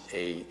launched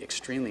an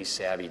extremely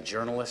savvy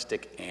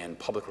journalistic and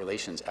public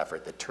relations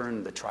effort that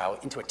turned the trial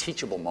into a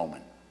teachable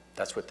moment.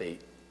 That's what they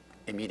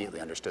immediately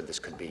understood this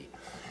could be.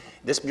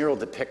 This mural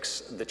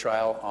depicts the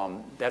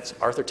trial. That's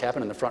Arthur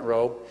Tappan in the front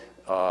row,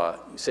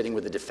 sitting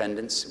with the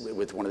defendants,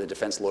 with one of the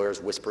defense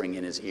lawyers whispering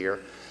in his ear.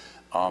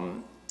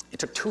 It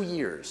took 2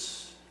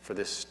 years for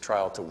this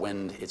trial to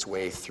wend its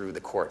way through the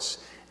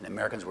courts, and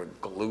Americans were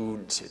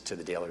glued to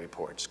the daily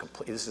reports.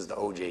 This is the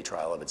O.J.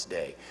 trial of its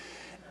day.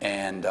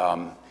 And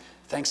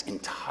thanks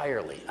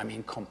entirely, I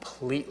mean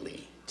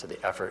completely, to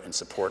the effort and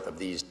support of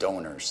these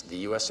donors, the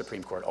U.S.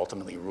 Supreme Court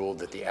ultimately ruled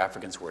that the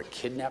Africans were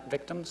kidnapped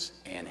victims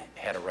and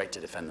had a right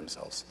to defend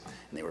themselves,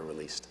 and they were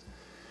released.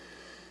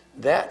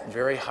 That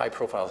very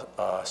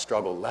high-profile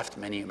struggle left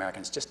many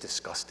Americans just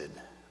disgusted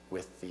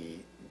with the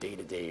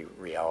day-to-day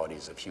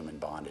realities of human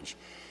bondage.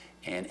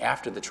 And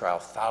after the trial,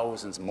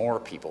 thousands more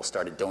people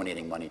started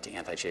donating money to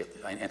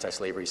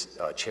anti-slavery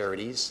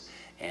charities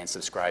and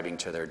subscribing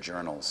to their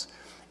journals.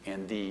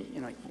 And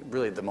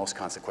really the most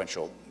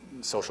consequential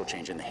social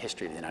change in the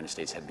history of the United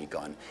States had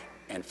begun,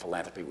 and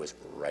philanthropy was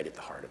right at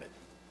the heart of it.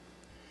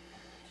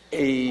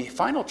 A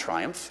final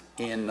triumph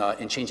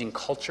in changing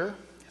culture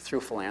through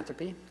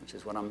philanthropy, which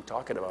is what I'm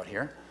talking about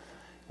here,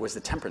 was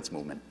the temperance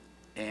movement.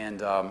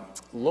 And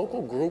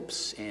local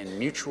groups and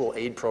mutual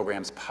aid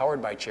programs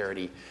powered by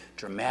charity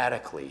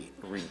dramatically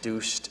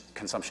reduced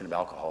consumption of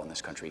alcohol in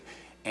this country,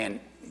 and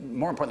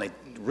more importantly,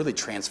 really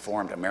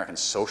transformed American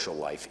social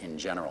life in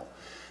general.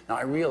 Now,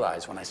 I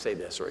realize when I say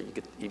this, or you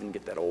even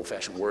get that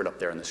old-fashioned word up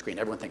there on the screen,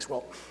 everyone thinks,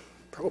 well,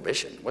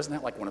 Prohibition, wasn't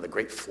that like one of the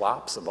great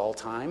flops of all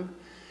time?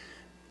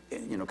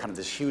 You know, kind of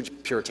this huge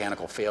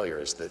puritanical failure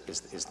is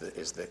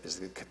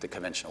the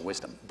conventional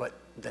wisdom. But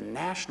the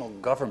national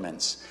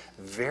government's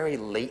very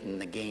late in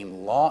the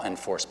game law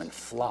enforcement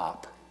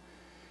flop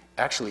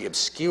actually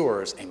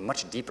obscures a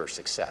much deeper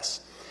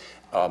success.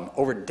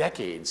 Over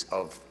decades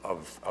of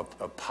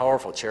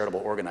powerful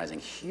charitable organizing,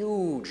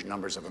 huge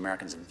numbers of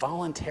Americans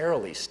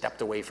voluntarily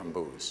stepped away from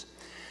booze.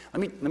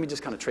 Let me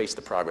just kind of trace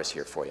the progress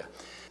here for you.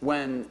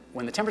 When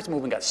the temperance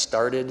movement got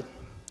started,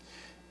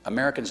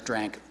 Americans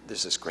drank, this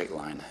is this great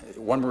line,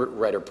 one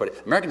writer put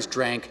it, Americans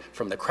drank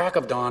from the crack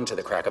of dawn to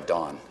the crack of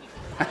dawn.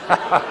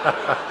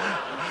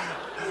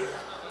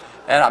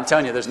 And I'm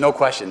telling you, there's no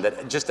question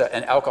that just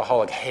an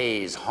alcoholic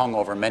haze hung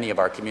over many of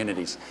our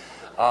communities.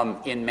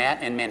 In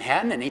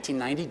Manhattan in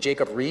 1890,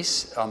 Jacob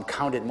Riis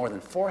counted more than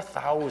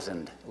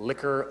 4,000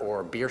 liquor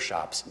or beer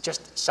shops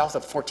just south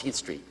of 14th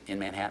Street in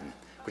Manhattan,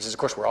 which is, of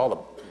course, where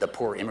all the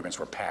poor immigrants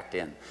were packed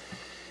in.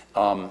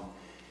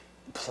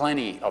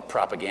 Plenty of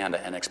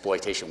propaganda and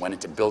exploitation went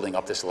into building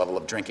up this level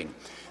of drinking.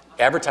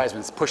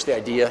 Advertisements pushed the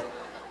idea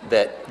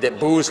that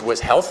booze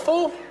was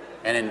healthful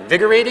and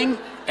invigorating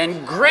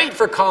and great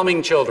for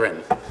calming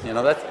children. You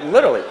know, that's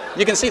literally,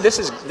 you can see this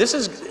is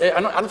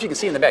I don't know if you can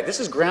see in the back, this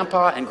is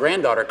grandpa and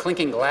granddaughter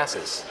clinking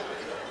glasses.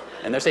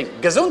 And they're saying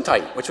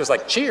Gesundheit, which was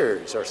like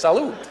cheers or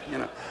salud, you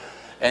know.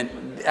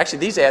 And actually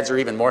these ads are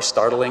even more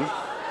startling.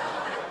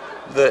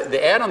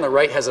 The ad on the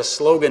right has a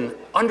slogan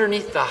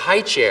underneath the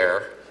high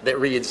chair that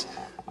reads,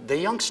 "The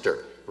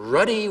youngster,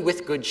 ruddy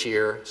with good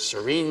cheer,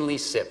 serenely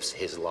sips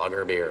his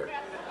lager beer."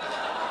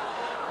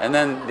 And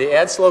then the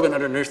ad slogan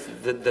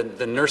underneath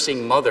the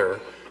nursing mother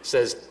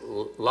says,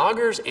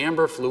 "Lager's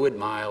amber fluid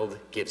mild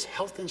gives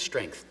health and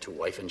strength to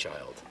wife and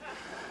child."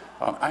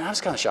 I was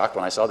kind of shocked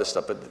when I saw this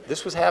stuff, but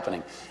this was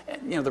happening.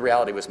 And, you know, the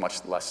reality was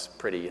much less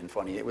pretty and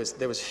funny.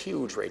 There was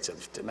huge rates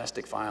of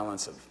domestic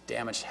violence, of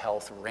damaged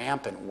health,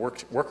 rampant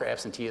worker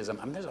absenteeism.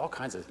 I mean, there's all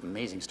kinds of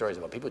amazing stories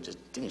about people who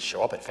just didn't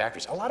show up at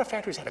factories. A lot of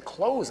factories had to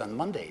close on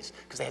Mondays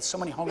because they had so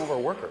many hungover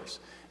workers.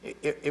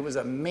 It was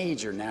a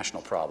major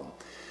national problem.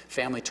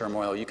 Family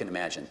turmoil, you can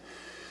imagine.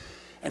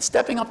 And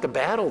stepping up to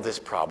battle this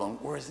problem,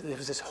 there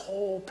was this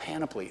whole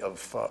panoply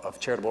of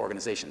charitable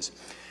organizations.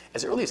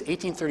 As early as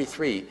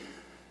 1833,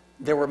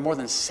 there were more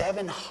than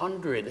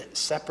 700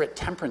 separate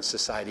temperance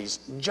societies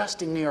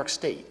just in New York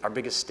State, our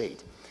biggest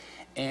state.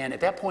 And at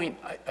that point,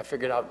 I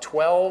figured out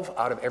 12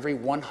 out of every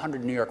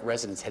 100 New York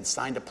residents had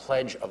signed a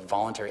pledge of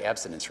voluntary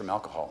abstinence from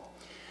alcohol.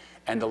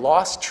 And the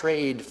lost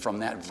trade from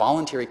that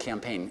voluntary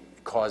campaign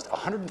caused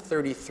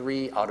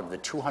 133 out of the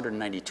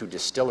 292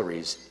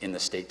 distilleries in the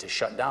state to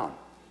shut down.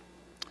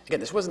 Again,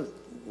 this wasn't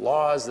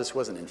laws, this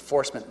wasn't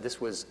enforcement, this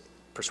was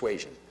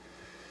persuasion.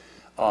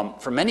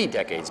 For many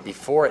decades,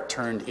 before it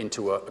turned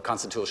into a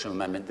constitutional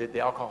amendment,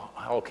 the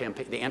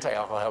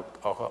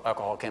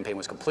anti-alcohol campaign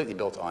was completely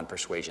built on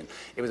persuasion.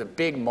 It was a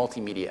big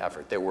multimedia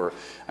effort. There were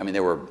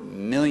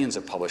millions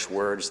of published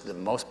words. The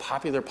most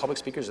popular public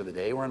speakers of the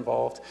day were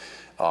involved.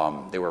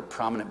 There were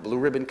prominent blue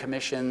ribbon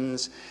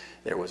commissions.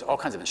 There was all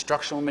kinds of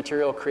instructional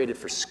material created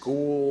for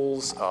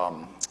schools.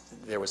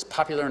 There was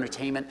popular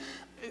entertainment.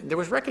 There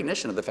was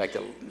recognition of the fact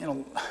that, you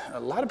know, a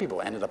lot of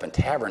people ended up in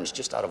taverns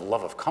just out of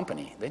love of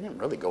company. They didn't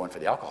really go in for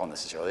the alcohol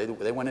necessarily.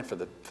 They went in for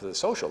the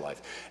social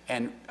life.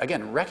 And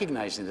again,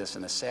 recognizing this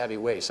in a savvy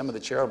way, some of the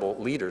charitable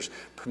leaders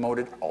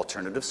promoted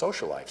alternative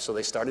social life. So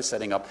they started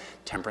setting up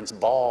temperance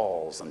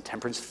balls and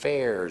temperance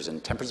fairs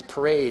and temperance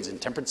parades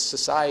and temperance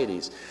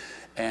societies.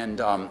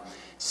 And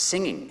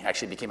singing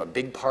actually became a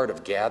big part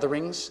of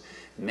gatherings.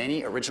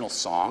 Many original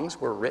songs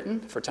were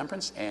written for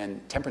temperance,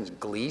 and temperance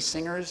glee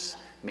singers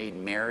made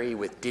merry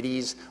with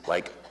ditties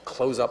like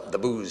 "Close Up the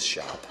Booze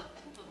Shop."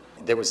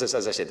 There was this,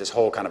 as I said, this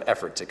whole kind of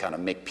effort to kind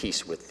of make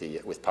peace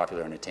with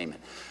popular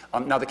entertainment.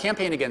 Now, the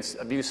campaign against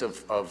abuse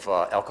of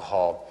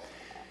alcohol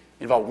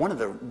involved one of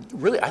the,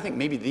 really, I think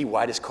maybe the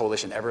widest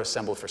coalition ever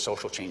assembled for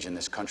social change in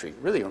this country.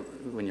 Really,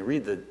 when you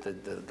read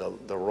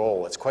the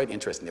role, it's quite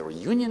interesting. There were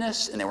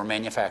unionists and there were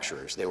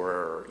manufacturers. There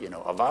were, you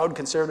know, avowed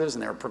conservatives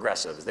and there were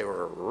progressives. There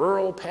were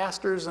rural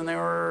pastors and there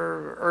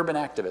were urban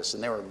activists,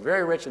 and they were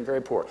very rich and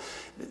very poor.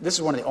 This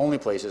is one of the only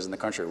places in the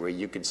country where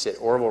you could sit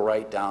Orville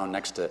Wright down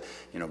next to,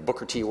 you know,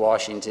 Booker T.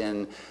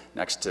 Washington,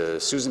 next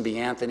to Susan B.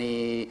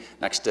 Anthony,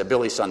 next to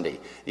Billy Sunday.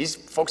 These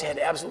folks had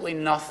absolutely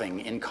nothing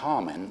in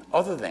common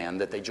other than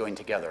that they joined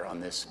together on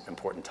this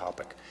important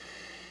topic.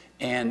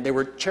 And there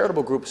were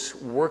charitable groups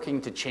working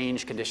to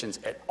change conditions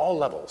at all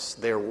levels.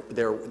 There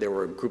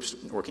were groups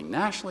working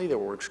nationally, there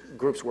were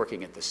groups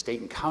working at the state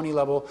and county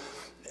level.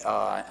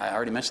 I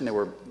already mentioned there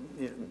were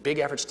big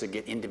efforts to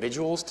get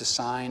individuals to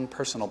sign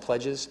personal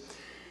pledges.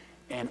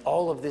 And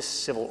all of this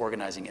civil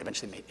organizing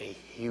eventually made a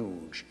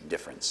huge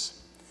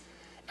difference.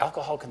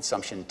 Alcohol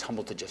consumption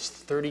tumbled to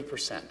just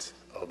 30%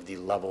 of the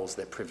levels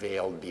that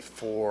prevailed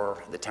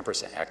before the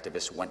temperance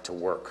activists went to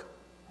work.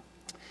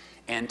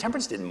 And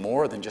temperance did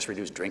more than just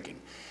reduce drinking.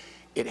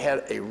 It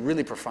had a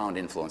really profound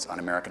influence on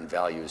American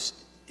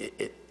values,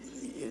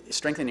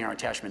 strengthening our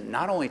attachment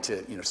not only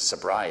to, you know,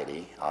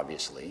 sobriety,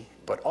 obviously,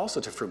 but also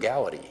to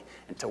frugality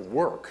and to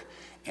work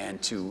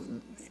and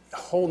to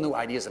whole new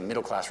ideas of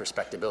middle-class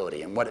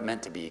respectability and what it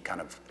meant to be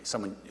kind of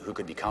someone who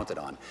could be counted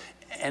on.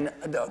 And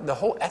the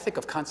whole ethic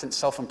of constant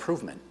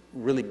self-improvement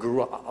really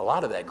grew, a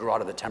lot of that grew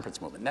out of the temperance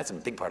movement. And that's a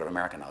big part of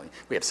American knowledge.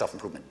 We have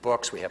self-improvement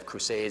books, we have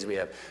crusades, we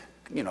have,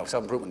 you know,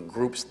 self-improvement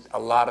groups. A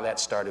lot of that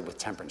started with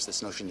temperance,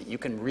 this notion that you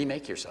can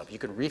remake yourself, you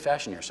can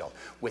refashion yourself.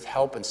 With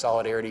help and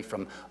solidarity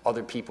from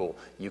other people,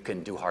 you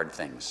can do hard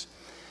things.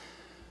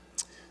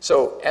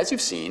 So, as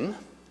you've seen,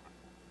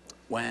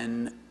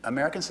 When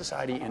American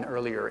society in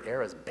earlier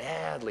eras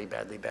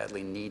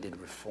badly needed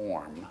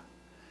reform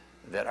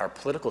that our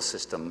political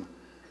system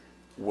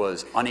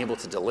was unable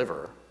to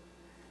deliver,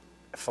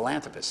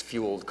 philanthropists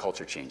fueled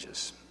culture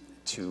changes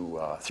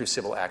through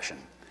civil action.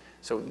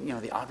 So, you know,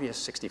 the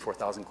obvious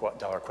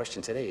 $64,000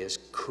 question today is,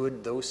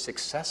 could those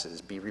successes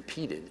be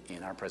repeated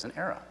in our present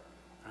era?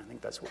 I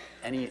think that's what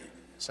any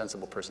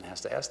sensible person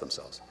has to ask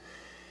themselves.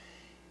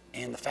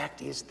 And the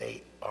fact is,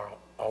 they are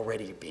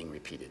already being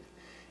repeated.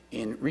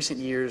 In recent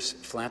years,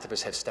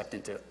 philanthropists have stepped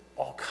into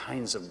all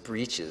kinds of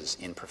breaches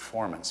in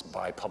performance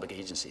by public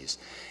agencies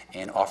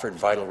and offered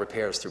vital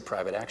repairs through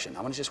private action.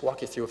 I want to just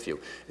walk you through a few.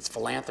 It's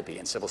philanthropy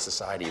and civil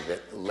society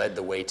that led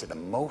the way to the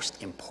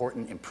most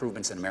important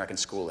improvements in American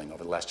schooling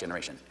over the last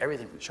generation.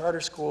 Everything from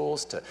charter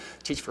schools to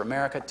Teach for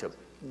America to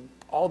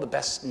all the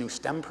best new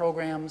STEM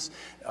programs,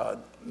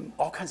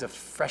 all kinds of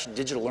fresh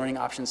digital learning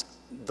options,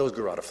 those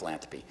grew out of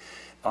philanthropy.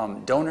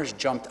 Donors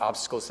jumped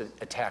obstacles to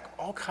attack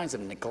all kinds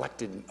of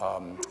neglected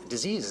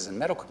diseases and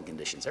medical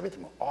conditions,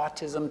 everything from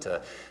autism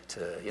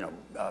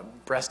to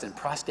breast and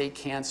prostate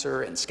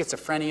cancer and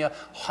schizophrenia,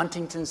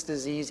 Huntington's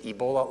disease,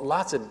 Ebola,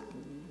 lots of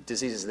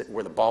diseases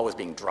where the ball was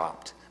being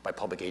dropped by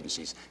public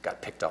agencies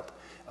got picked up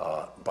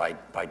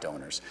by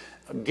donors.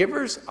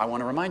 Givers, I want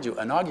to remind you,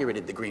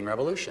 inaugurated the Green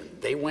Revolution.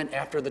 They went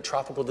after the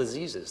tropical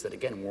diseases that,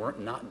 again, weren't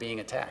not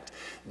being attacked.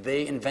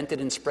 They invented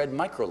and spread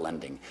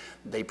microlending.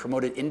 They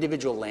promoted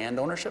individual land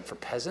ownership for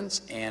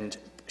peasants and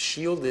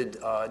shielded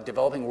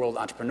developing world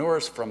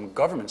entrepreneurs from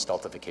government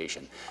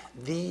stultification.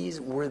 These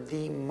were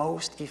the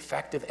most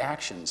effective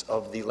actions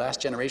of the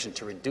last generation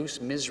to reduce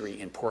misery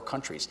in poor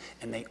countries,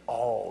 and they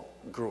all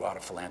grew out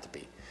of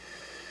philanthropy.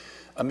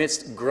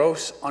 Amidst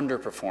gross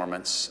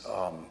underperformance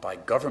by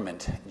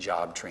government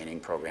job training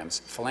programs,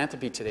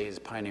 philanthropy today is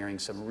pioneering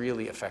some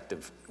really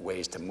effective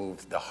ways to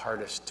move the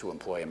hardest to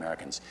employ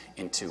Americans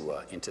into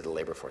the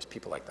labor force,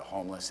 people like the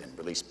homeless and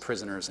released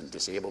prisoners and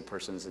disabled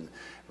persons and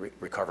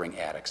recovering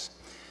addicts.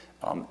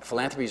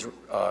 Philanthropy is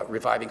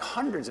reviving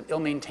hundreds of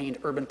ill-maintained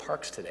urban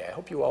parks today. I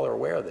hope you all are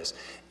aware of this.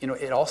 You know,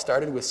 it all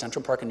started with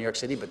Central Park in New York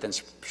City, but then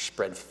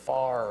spread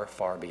far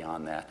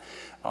beyond that.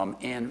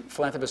 And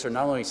philanthropists are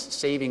not only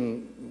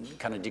saving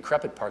kind of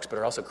decrepit parks, but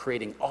are also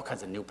creating all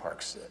kinds of new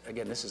parks.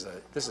 Again, this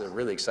is a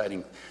really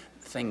exciting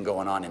thing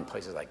going on in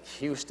places like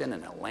Houston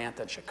and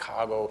Atlanta and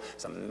Chicago.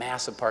 There's a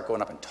massive park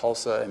going up in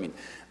Tulsa. I mean,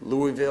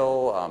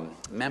 Louisville,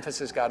 Memphis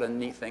has got a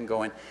neat thing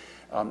going.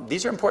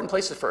 These are important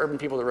places for urban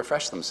people to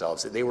refresh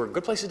themselves. They were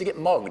good places to get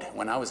mugged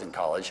when I was in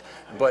college,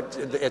 but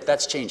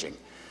that's changing.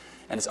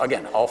 And it's,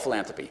 again, all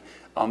philanthropy.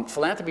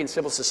 Philanthropy and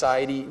civil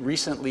society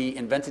recently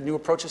invented new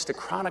approaches to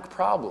chronic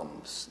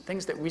problems,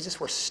 things that we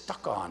just were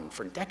stuck on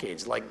for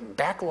decades, like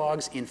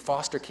backlogs in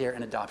foster care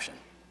and adoption.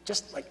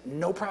 Just like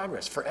no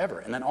progress forever.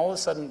 And then all of a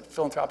sudden,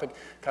 philanthropic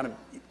kind of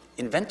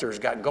inventors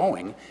got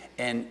going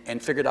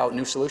and figured out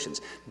new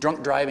solutions.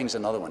 Drunk driving is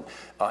another one.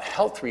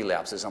 Health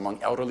relapses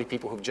among elderly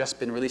people who've just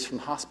been released from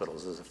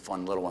hospitals is a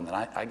fun little one that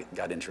I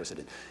got interested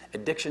in.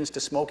 Addictions to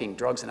smoking,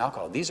 drugs, and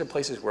alcohol. These are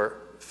places where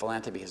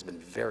philanthropy has been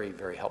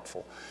very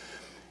helpful.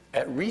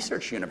 At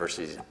research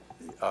universities,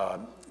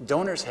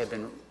 donors have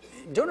been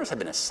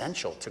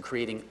essential to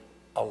creating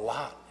a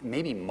lot,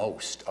 maybe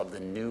most, of the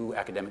new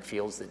academic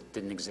fields that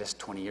didn't exist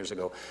 20 years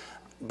ago.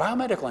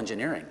 Biomedical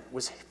engineering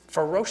was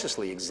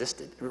ferociously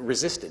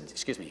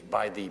resisted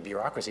by the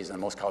bureaucracies on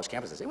most college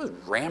campuses. It was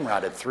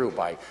ramrodded through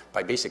by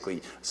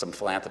basically some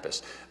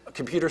philanthropists.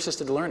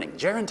 Computer-assisted learning,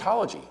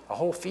 gerontology, a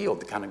whole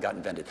field that kind of got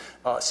invented.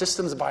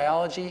 Systems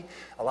biology,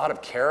 a lot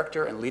of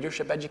character and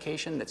leadership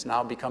education that's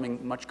now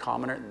becoming much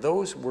commoner.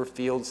 Those were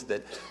fields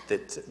that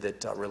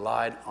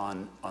relied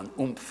on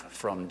oomph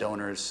from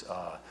donors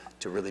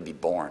to really be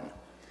born.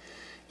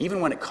 Even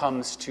when it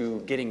comes to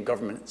getting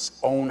government's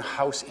own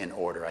house in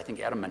order, I think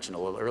Adam mentioned a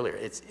little earlier,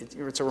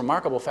 it's a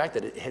remarkable fact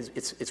that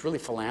it's really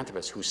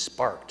philanthropists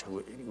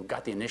who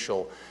got the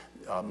initial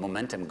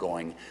momentum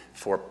going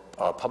for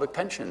public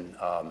pension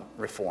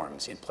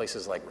reforms in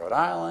places like Rhode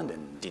Island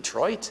and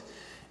Detroit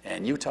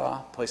and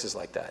Utah, places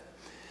like that.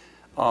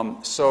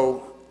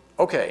 So,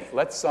 okay,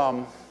 let's,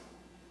 I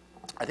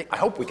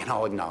hope we can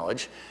all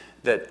acknowledge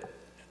that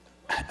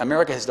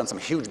America has done some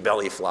huge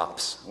belly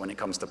flops when it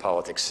comes to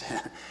politics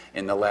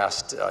in the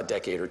last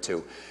decade or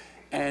two.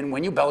 And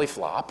when you belly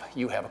flop,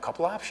 you have a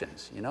couple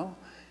options, you know?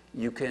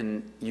 You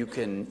can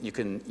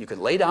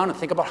lay down and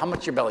think about how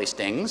much your belly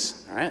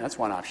stings, all right? That's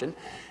one option.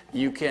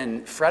 You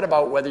can fret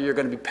about whether you're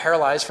going to be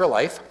paralyzed for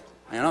life,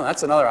 you know,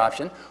 that's another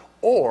option.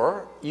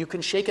 Or you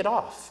can shake it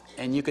off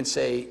and you can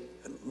say,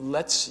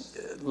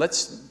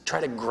 let's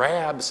try to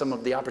grab some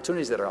of the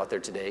opportunities that are out there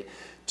today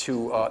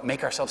to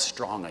make ourselves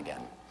strong again.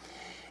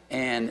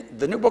 And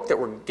the new book that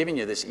we're giving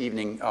you this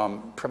evening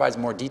provides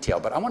more detail,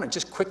 but I want to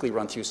just quickly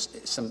run through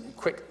some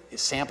quick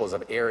samples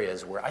of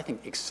areas where I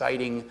think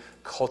exciting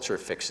culture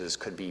fixes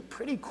could be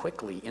pretty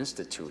quickly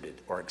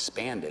instituted or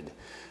expanded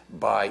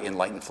by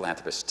enlightened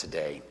philanthropists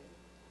today.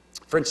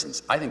 For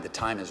instance, I think the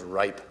time is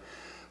ripe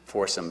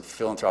for some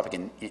philanthropic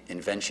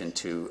invention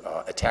to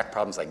attack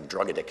problems like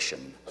drug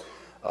addiction,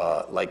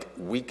 like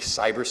weak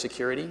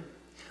cybersecurity,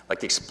 like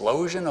the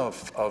explosion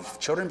of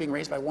children being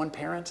raised by one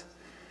parent.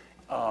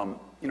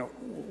 You know,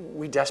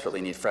 we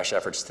desperately need fresh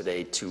efforts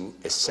today to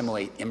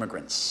assimilate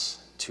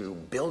immigrants, to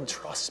build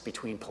trust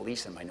between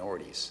police and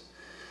minorities.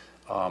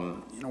 You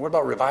know, what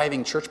about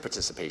reviving church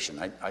participation?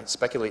 I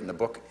speculate in the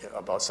book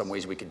about some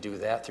ways we could do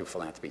that through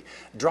philanthropy.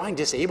 Drawing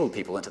disabled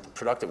people into the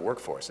productive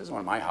workforce. This is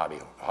one of my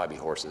hobby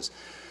horses.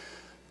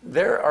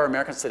 There are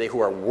Americans today who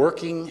are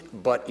working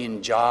but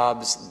in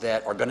jobs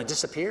that are going to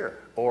disappear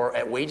or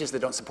at wages that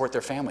don't support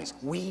their families.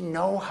 We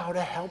know how to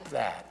help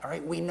that, all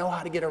right? We know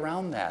how to get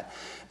around that.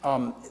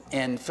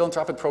 And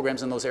philanthropic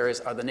programs in those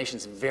areas are the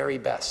nation's very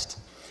best.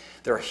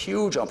 There are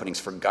huge openings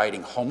for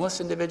guiding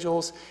homeless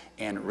individuals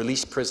and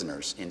released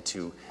prisoners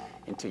into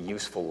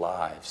useful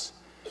lives.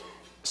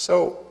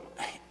 So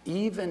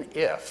even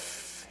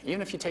if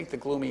you take the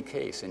gloomy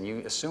case and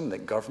you assume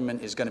that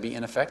government is going to be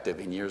ineffective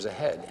in years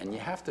ahead, and you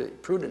have to,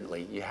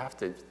 prudently, you have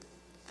to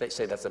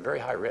say that's a very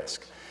high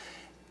risk,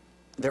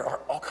 there are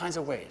all kinds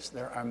of ways.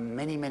 There are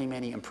many, many,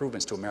 many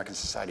improvements to American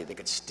society that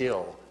could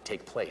still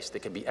take place,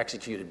 that could be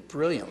executed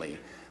brilliantly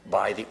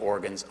by the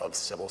organs of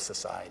civil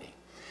society.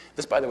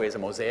 This, by the way, is a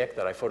mosaic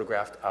that I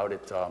photographed out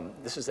at,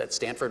 this is at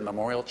Stanford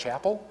Memorial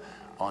Chapel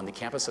on the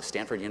campus of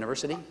Stanford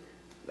University.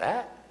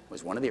 That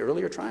was one of the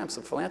earlier triumphs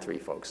of philanthropy,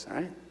 folks, all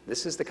right?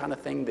 This is the kind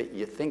of thing that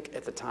you think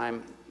at the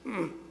time,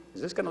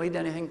 is this going to lead to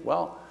anything?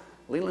 Well,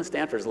 Leland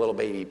Stanford's little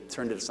baby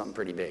turned into something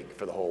pretty big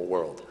for the whole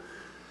world.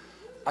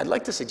 I'd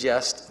like to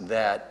suggest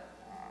that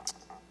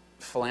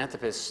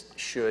philanthropists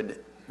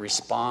should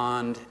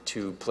respond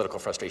to political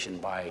frustration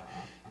by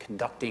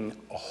conducting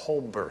a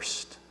whole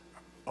burst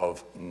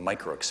of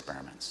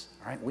micro-experiments,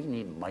 all right? We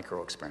need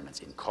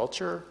micro-experiments in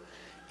culture,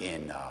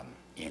 in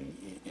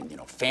you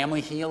know,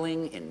 family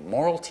healing, in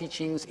moral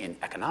teachings, in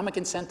economic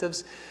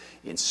incentives,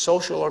 in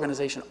social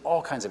organization,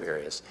 all kinds of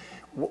areas.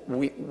 What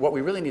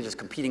we really need is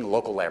competing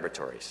local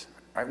laboratories,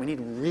 right? We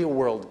need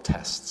real-world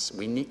tests.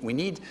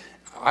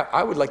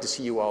 I would like to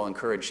see you all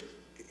encourage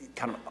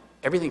kind of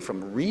everything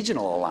from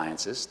regional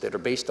alliances that are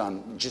based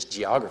on just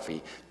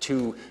geography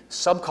to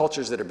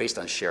subcultures that are based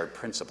on shared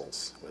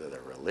principles, whether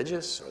they're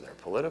religious or they're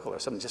political or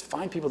something. Just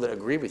find people that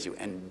agree with you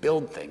and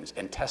build things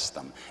and test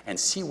them and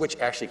see which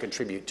actually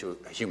contribute to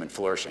human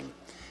flourishing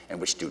and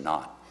which do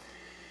not.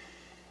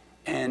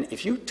 And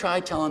if you try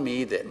telling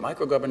me that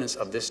microgovernance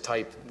of this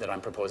type that I'm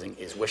proposing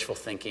is wishful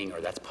thinking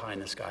or that's pie in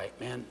the sky,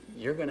 man,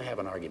 you're going to have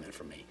an argument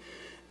from me.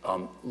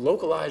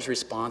 Localized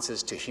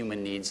responses to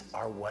human needs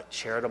are what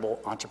charitable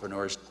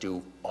entrepreneurs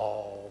do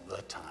all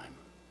the time.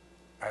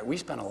 All right, we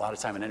spent a lot of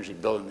time and energy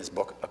building this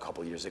book a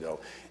couple years ago.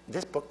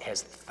 This book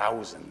has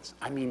thousands,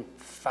 I mean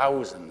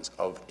thousands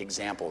of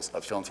examples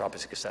of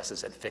philanthropic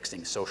successes at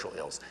fixing social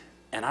ills.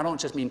 And I don't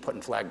just mean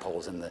putting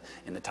flagpoles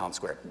in the town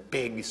square,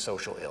 big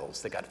social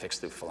ills that got fixed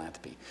through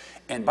philanthropy.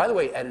 And by the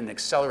way, at an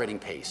accelerating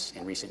pace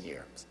in recent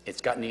years.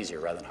 It's gotten easier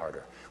rather than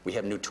harder. We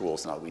have new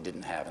tools now that we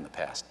didn't have in the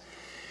past.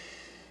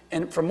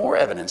 And for more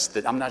evidence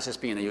that I'm not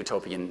just being a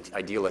utopian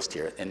idealist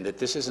here and that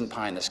this isn't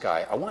pie in the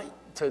sky, I want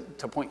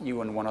to point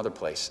you in one other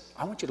place.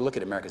 I want you to look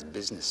at America's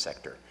business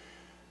sector.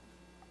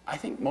 I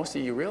think most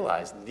of you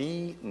realize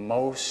the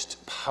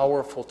most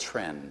powerful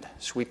trend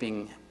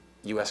sweeping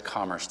U.S.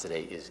 commerce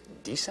today is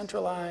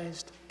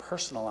decentralized,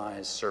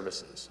 personalized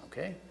services,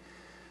 okay?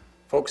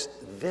 Folks,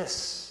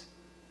 this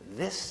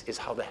is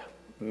how the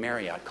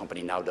Marriott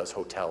company now does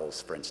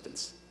hotels, for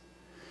instance.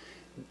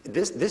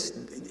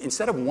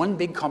 Instead of one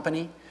big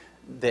company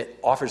that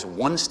offers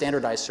one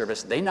standardized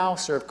service, they now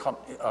serve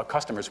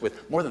customers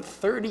with more than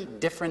 30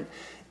 different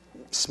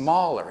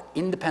smaller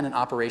independent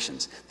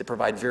operations that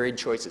provide varied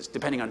choices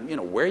depending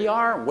on where you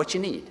are and what you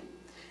need.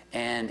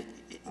 And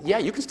yeah,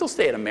 you can still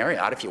stay at a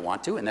Marriott if you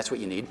want to, and that's what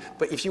you need.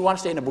 But if you want to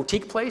stay in a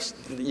boutique place,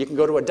 you can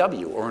go to a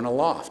W or in a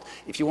loft.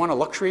 If you want a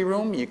luxury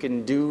room, you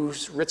can do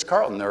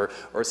Ritz-Carlton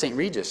or St.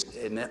 Regis,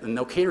 and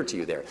they'll cater to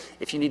you there.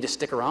 If you need to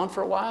stick around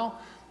for a while,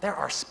 there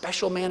are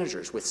special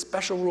managers with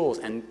special rules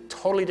and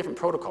totally different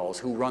protocols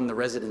who run the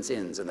Residence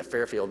Inns and the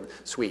Fairfield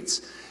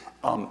Suites.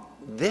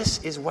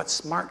 This is what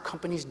smart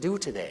companies do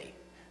today.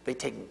 They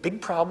take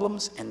big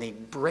problems and they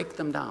break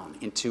them down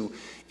into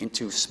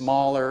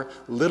smaller,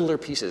 littler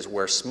pieces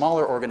where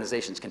smaller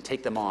organizations can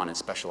take them on in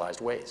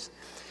specialized ways.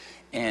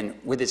 And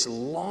with its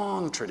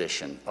long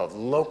tradition of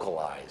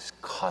localized,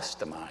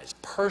 customized,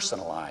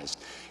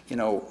 personalized,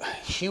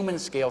 human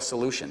scale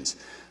solutions,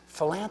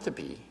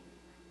 philanthropy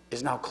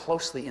is now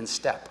closely in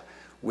step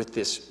with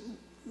this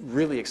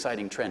really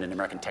exciting trend in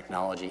American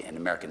technology and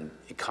American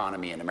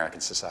economy and American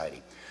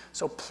society.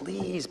 So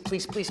please,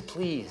 please, please,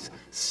 please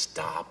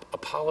stop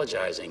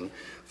apologizing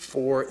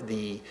for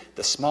the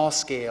small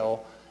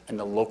scale and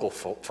the local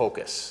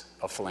focus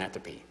of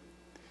philanthropy.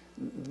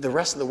 The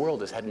rest of the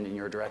world is heading in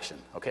your direction,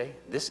 okay?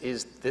 This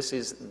is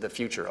the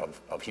future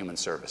of human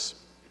service.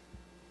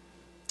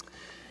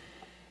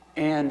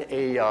 And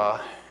a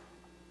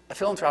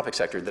philanthropic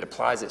sector that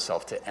applies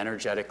itself to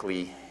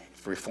energetically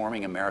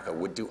reforming America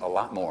would do a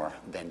lot more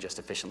than just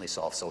efficiently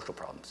solve social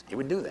problems. It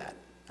would do that,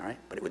 all right?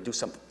 But it would do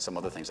some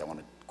other things I want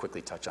to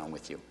quickly touch on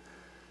with you.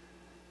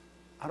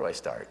 How do I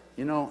start?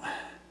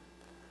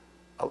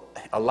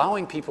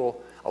 allowing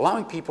people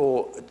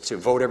to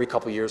vote every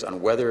couple of years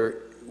on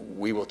whether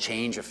we will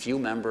change a few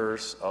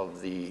members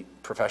of the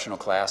professional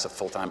class of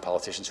full-time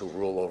politicians who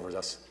rule over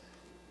us,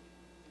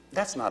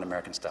 that's not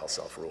American-style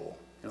self-rule.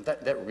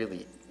 That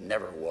really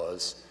never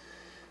was.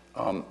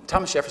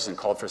 Thomas Jefferson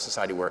called for a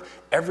society where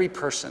every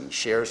person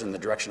shares in the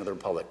direction of the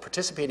republic,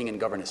 participating in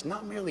governance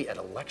not merely at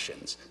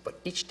elections, but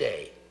each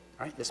day.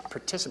 Right? This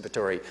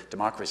participatory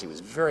democracy was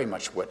very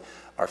much what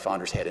our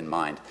founders had in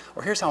mind.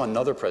 Or here's how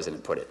another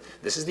president put it.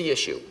 This is the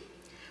issue.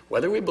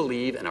 Whether we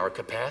believe in our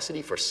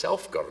capacity for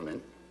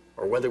self-government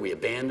or whether we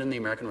abandon the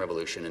American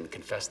Revolution and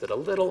confess that a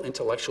little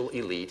intellectual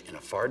elite in a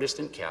far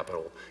distant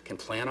capital can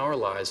plan our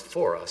lives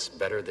for us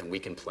better than we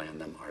can plan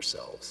them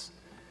ourselves.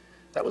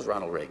 That was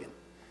Ronald Reagan.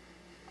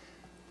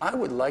 I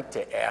would like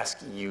to ask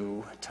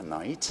you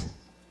tonight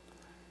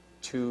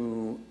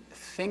to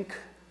think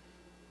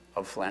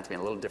of philanthropy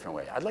in a little different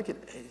way. I'd like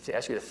to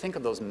ask you to think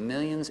of those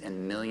millions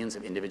and millions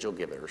of individual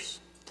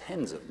givers,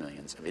 tens of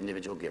millions of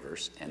individual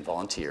givers and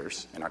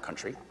volunteers in our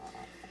country,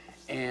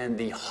 and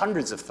the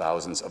hundreds of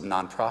thousands of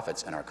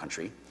nonprofits in our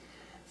country.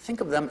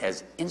 Think of them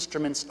as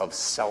instruments of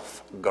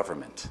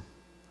self-government,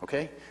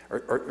 okay?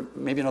 Or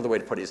maybe another way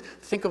to put it is,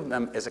 think of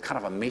them as a kind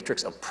of a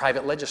matrix of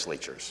private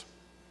legislatures.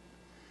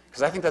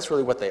 Because I think that's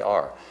really what they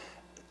are.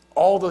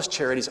 All those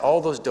charities,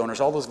 all those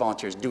donors, all those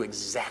volunteers do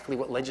exactly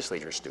what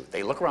legislators do.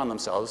 They look around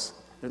themselves,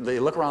 they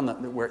look around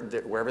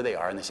wherever they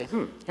are, and they say,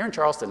 here in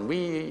Charleston,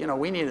 we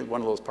needed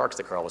one of those parks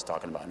that Karl was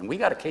talking about, and we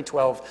got a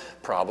K-12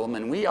 problem,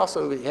 and we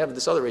also have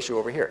this other issue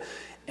over here.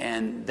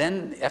 And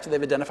then after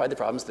they've identified the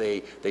problems,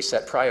 they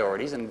set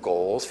priorities and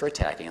goals for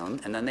attacking them,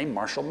 and then they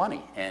marshal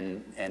money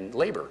and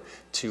labor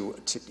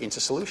into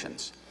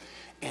solutions.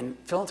 And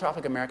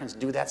philanthropic Americans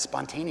do that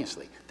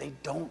spontaneously. They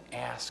don't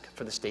ask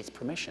for the state's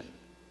permission.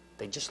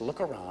 They just look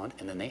around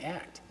and then they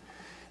act.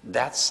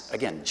 That's,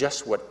 again,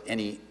 just what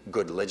any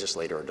good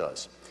legislator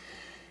does.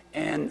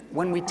 And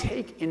when we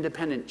take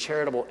independent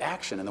charitable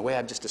action in the way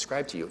I've just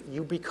described to you,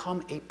 you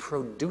become a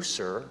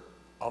producer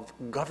of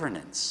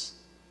governance,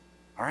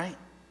 all right?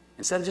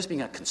 Instead of just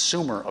being a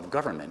consumer of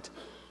government,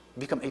 you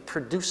become a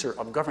producer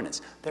of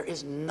governance. There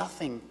is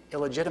nothing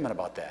illegitimate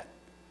about that.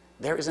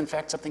 There is, in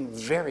fact, something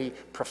very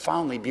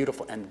profoundly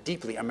beautiful and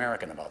deeply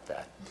American about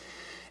that.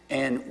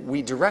 And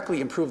we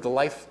directly improve the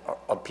life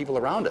of people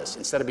around us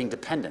instead of being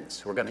dependents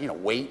who are going to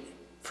wait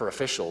for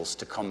officials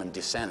to come and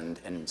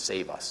descend and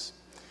save us.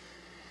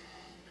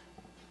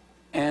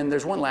 And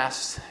there's one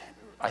last,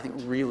 I think,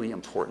 really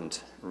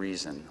important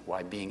reason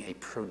why being a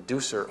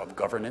producer of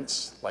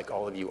governance, like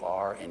all of you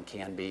are and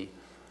can be,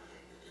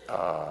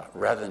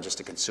 rather than just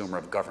a consumer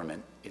of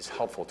government, is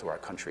helpful to our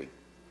country.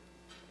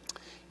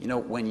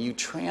 When you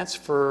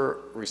transfer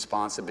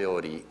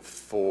responsibility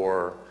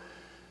for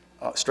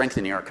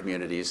strengthening our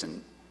communities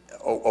and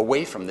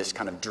away from this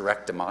kind of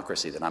direct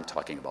democracy that I'm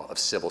talking about, of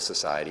civil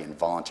society and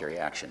voluntary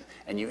action,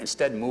 and you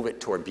instead move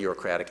it toward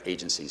bureaucratic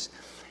agencies,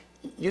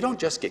 you don't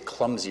just get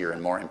clumsier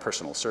and more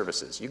impersonal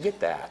services. You get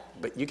that,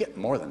 but you get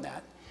more than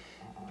that.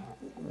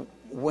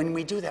 When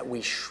we do that,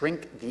 we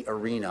shrink the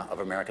arena of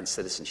American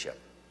citizenship.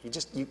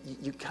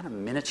 You kind of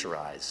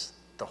miniaturize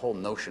the whole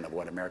notion of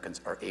what Americans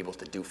are able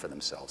to do for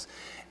themselves.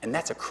 And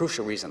that's a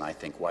crucial reason, I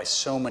think, why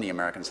so many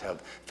Americans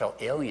have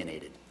felt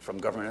alienated from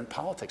government and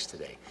politics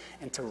today.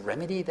 And to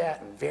remedy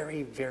that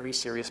very, very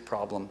serious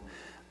problem,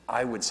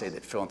 I would say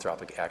that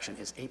philanthropic action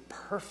is a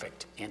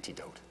perfect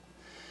antidote.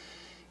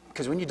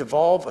 Because when you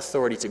devolve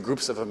authority to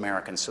groups of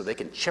Americans so they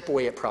can chip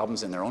away at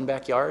problems in their own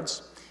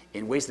backyards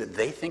in ways that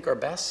they think are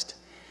best,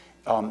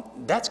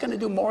 that's going to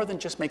do more than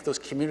just make those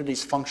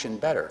communities function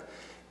better.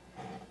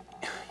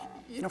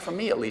 For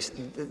me at least,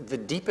 the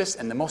deepest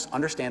and the most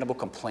understandable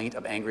complaint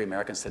of angry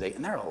Americans today,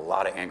 and there are a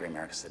lot of angry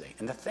Americans today,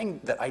 and the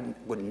thing that I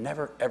would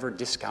never ever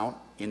discount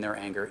in their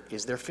anger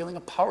is their feeling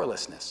of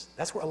powerlessness.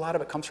 That's where a lot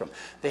of it comes from.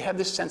 They have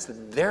this sense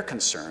that their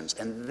concerns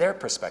and their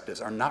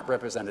perspectives are not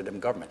represented in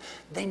government.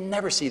 They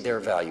never see their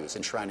values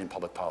enshrined in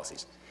public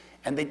policies.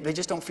 And they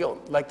just don't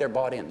feel like they're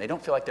bought in. They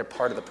don't feel like they're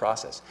part of the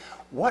process.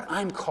 What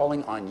I'm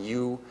calling on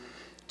you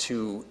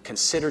to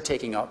consider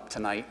taking up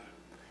tonight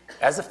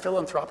as a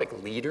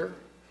philanthropic leader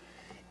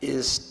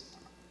is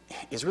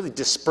really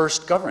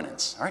dispersed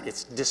governance, all right?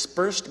 It's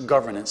dispersed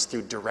governance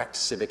through direct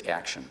civic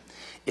action.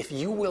 If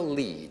you will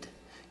lead,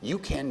 you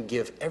can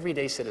give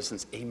everyday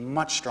citizens a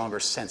much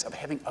stronger sense of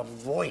having a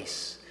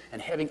voice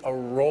and having a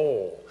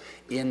role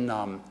in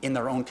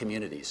their own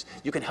communities.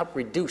 You can help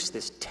reduce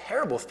this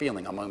terrible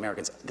feeling among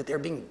Americans that they're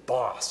being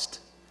bossed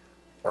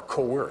or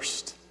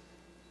coerced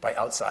by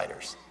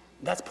outsiders.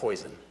 That's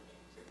poison.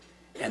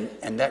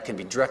 And that can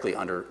be directly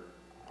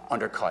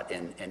undercut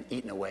and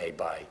eaten away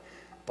by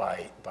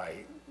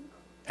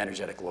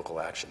energetic local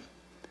action.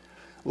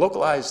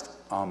 Localized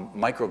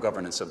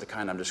micro-governance of the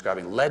kind I'm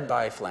describing, led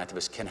by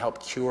philanthropists, can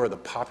help cure the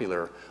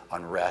popular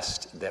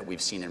unrest that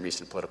we've seen in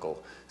recent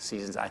political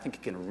seasons. I think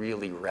it can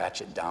really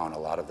ratchet down a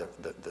lot of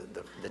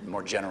the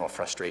more general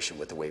frustration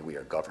with the way we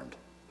are governed.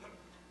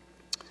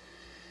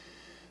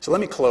 So let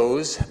me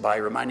close by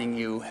reminding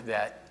you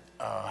that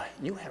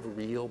you have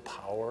real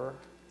power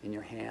in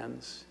your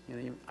hands. You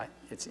know,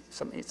 it's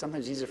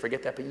sometimes easy to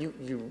forget that, but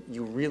you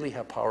really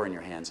have power in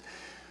your hands.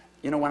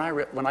 You know,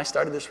 when I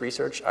started this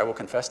research, I will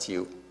confess to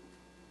you,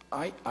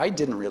 I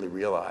didn't really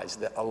realize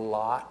that a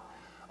lot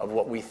of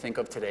what we think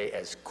of today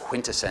as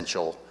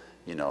quintessential,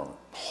 you know,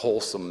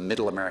 wholesome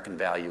middle American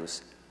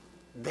values,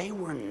 they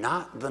were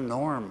not the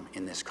norm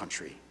in this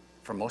country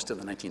for most of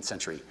the 19th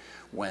century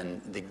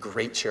when the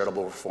great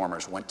charitable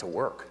reformers went to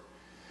work.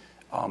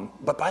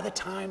 But by the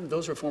time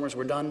those reformers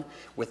were done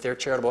with their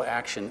charitable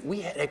action,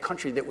 we had a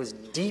country that was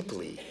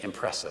deeply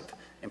impressive.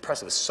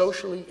 Impressive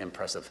socially,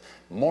 impressive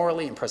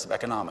morally, impressive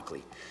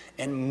economically.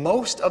 And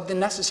most of the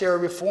necessary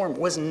reform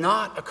was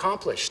not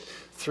accomplished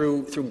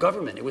through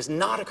government. It was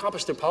not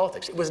accomplished through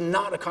politics. It was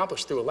not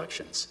accomplished through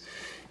elections.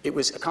 It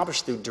was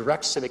accomplished through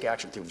direct civic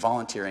action, through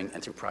volunteering,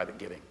 and through private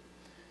giving.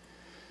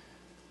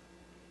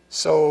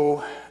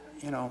 So,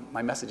 you know,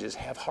 my message is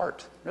have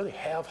heart, really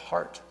have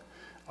heart.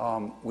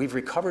 We've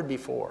recovered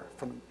before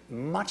from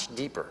much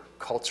deeper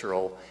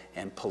cultural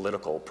and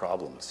political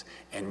problems,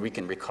 and we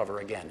can recover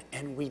again.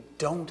 And we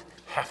don't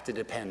have to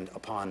depend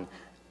upon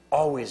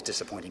always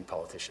disappointing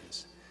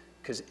politicians,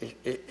 because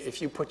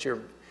if you put your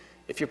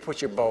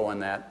bow on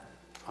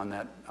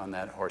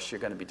that horse,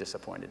 you're going to be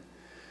disappointed.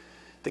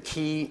 The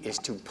key is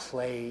to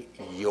play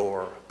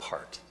your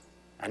part.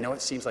 I know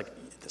it seems like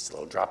this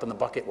little drop in the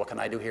bucket. What can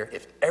I do here?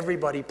 If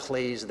everybody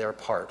plays their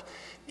part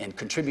and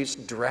contributes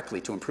directly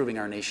to improving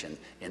our nation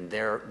in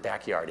their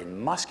backyard in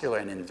muscular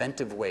and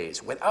inventive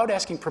ways without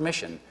asking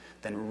permission,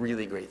 then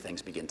really great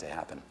things begin to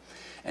happen.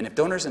 And if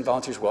donors and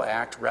volunteers will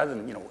act rather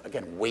than, you know,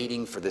 again,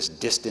 waiting for this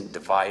distant,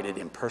 divided,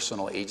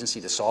 impersonal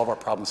agency to solve our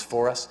problems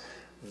for us,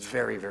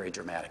 very, very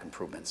dramatic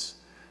improvements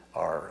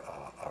are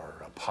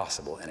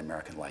possible in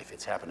American life.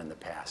 It's happened in the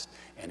past,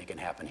 and it can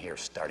happen here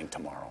starting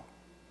tomorrow.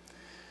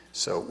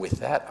 So with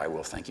that, I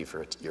will thank you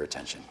for your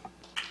attention.